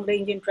case of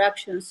long-range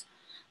interactions.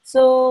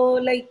 So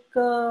like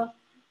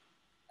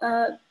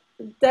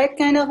that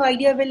kind of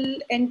idea will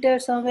enter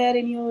somewhere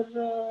in your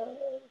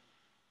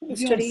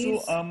studies. Yeah,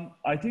 so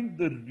I think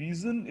the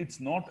reason it's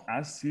not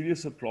as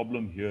serious a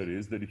problem here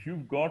is that if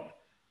you've got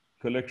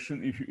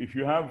collection, if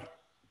you have,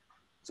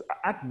 so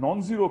at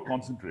non-zero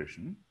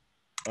concentration,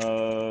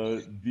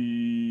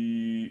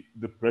 the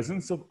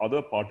presence of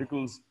other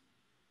particles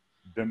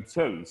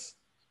themselves,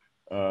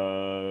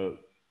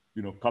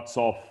 cuts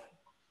off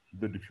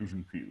the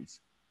diffusion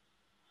fields.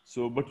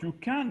 So, but you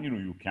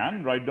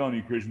can write down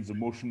equations of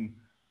motion,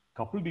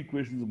 coupled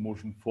equations of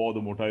motion for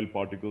the motile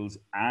particles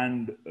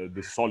and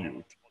the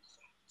solute.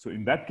 So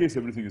in that case,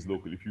 everything is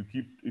local. If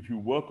you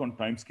work on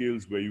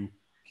timescales where you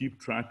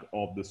keep track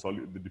of the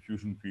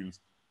diffusion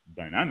fields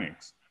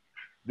dynamics,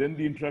 then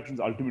the interactions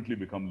ultimately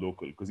become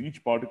local, because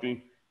each particle,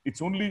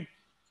 it's only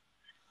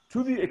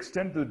to the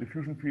extent that the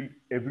diffusion field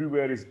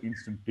everywhere is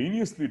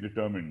instantaneously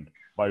determined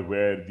by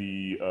where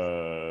the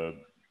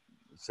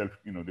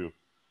the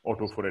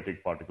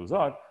autophoretic particles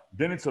are,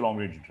 then it's a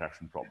long-range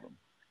interaction problem.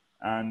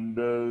 And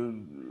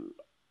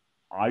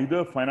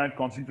either finite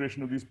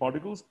concentration of these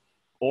particles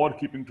or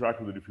keeping track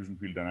of the diffusion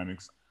field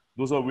dynamics,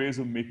 those are ways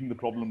of making the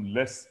problem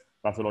less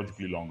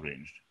pathologically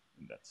long-ranged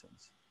in that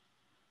sense.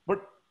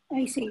 But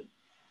I see.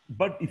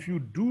 But if you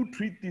do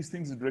treat these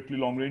things as directly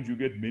long-range, you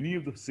get many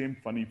of the same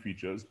funny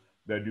features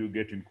that you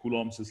get in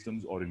Coulomb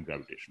systems or in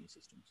gravitational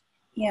systems.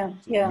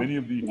 Many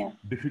of the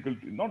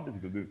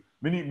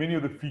many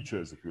of the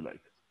features, if you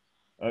like.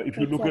 If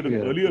you look at an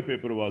earlier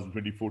paper of ours in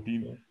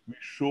 2014, we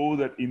show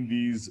that in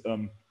these,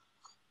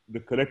 the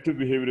collective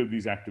behavior of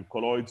these active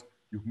colloids,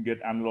 you can get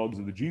analogs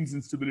of the gene's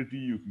instability,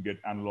 you can get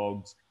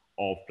analogs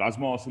of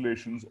plasma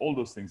oscillations, all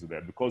those things are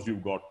there because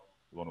you've got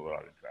one over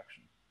R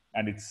interaction.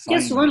 And it's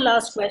just one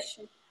last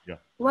question. Yeah.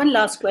 One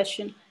last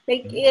question.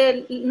 Like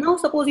now,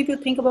 suppose if you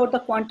think about the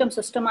quantum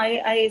system,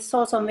 I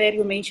saw somewhere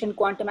you mentioned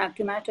quantum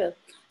active matter.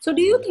 So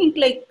do you think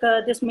like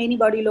this many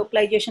body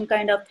localization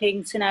kind of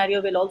thing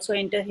scenario will also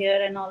enter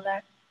here and all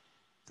that?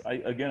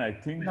 I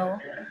think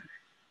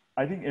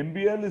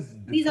MBL is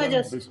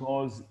different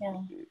because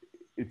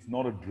it's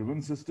not a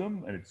driven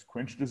system and it's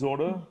quench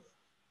disorder.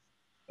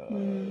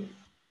 So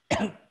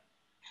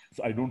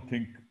I don't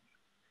think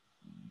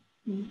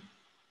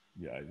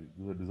Yeah,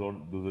 those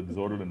are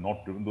disordered and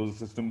not driven. Those are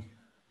systems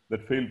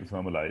that fail to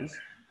thermalize.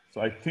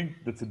 So I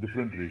think that's a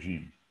different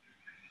regime.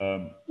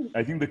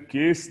 I think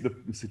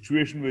the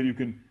situation where you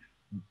can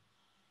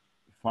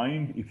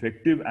find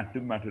effective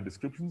active matter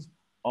descriptions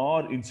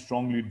are in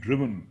strongly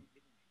driven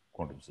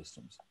quantum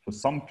systems. For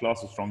some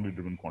class of strongly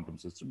driven quantum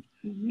systems,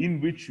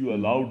 in which you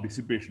allow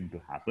dissipation to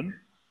happen,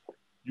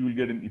 you will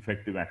get an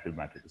effective active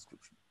matter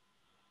description.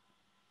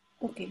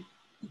 Okay.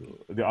 So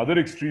the other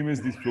extreme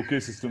is these flow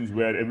case systems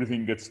where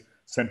everything gets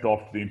sent off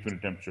to the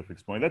infinite temperature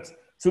fixed point.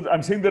 So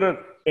I'm saying there are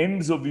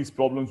ends of these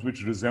problems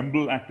which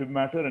resemble active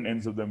matter and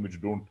ends of them which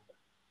don't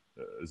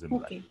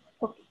resemble active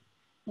matter.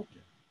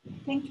 Okay.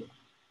 Thank you.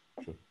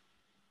 Sure.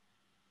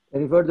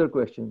 Any further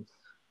questions?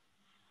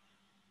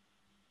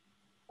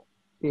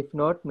 If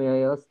not, may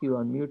I ask you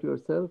unmute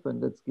yourself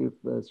and let's give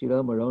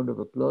Sriram a round of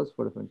applause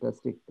for a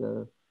fantastic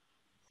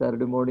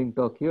Saturday morning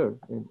talk here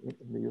in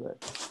the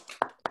US.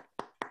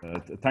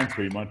 Thanks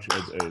very much,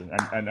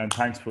 and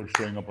thanks for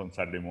showing up on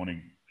Saturday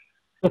morning.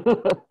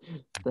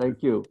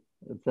 Thank you.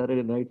 It's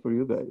Saturday night for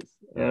you guys.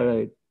 Yeah. All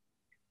right.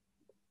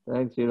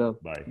 Thanks, Sriram.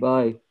 Bye.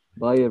 Bye.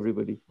 Bye,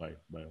 everybody. Bye.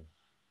 Bye.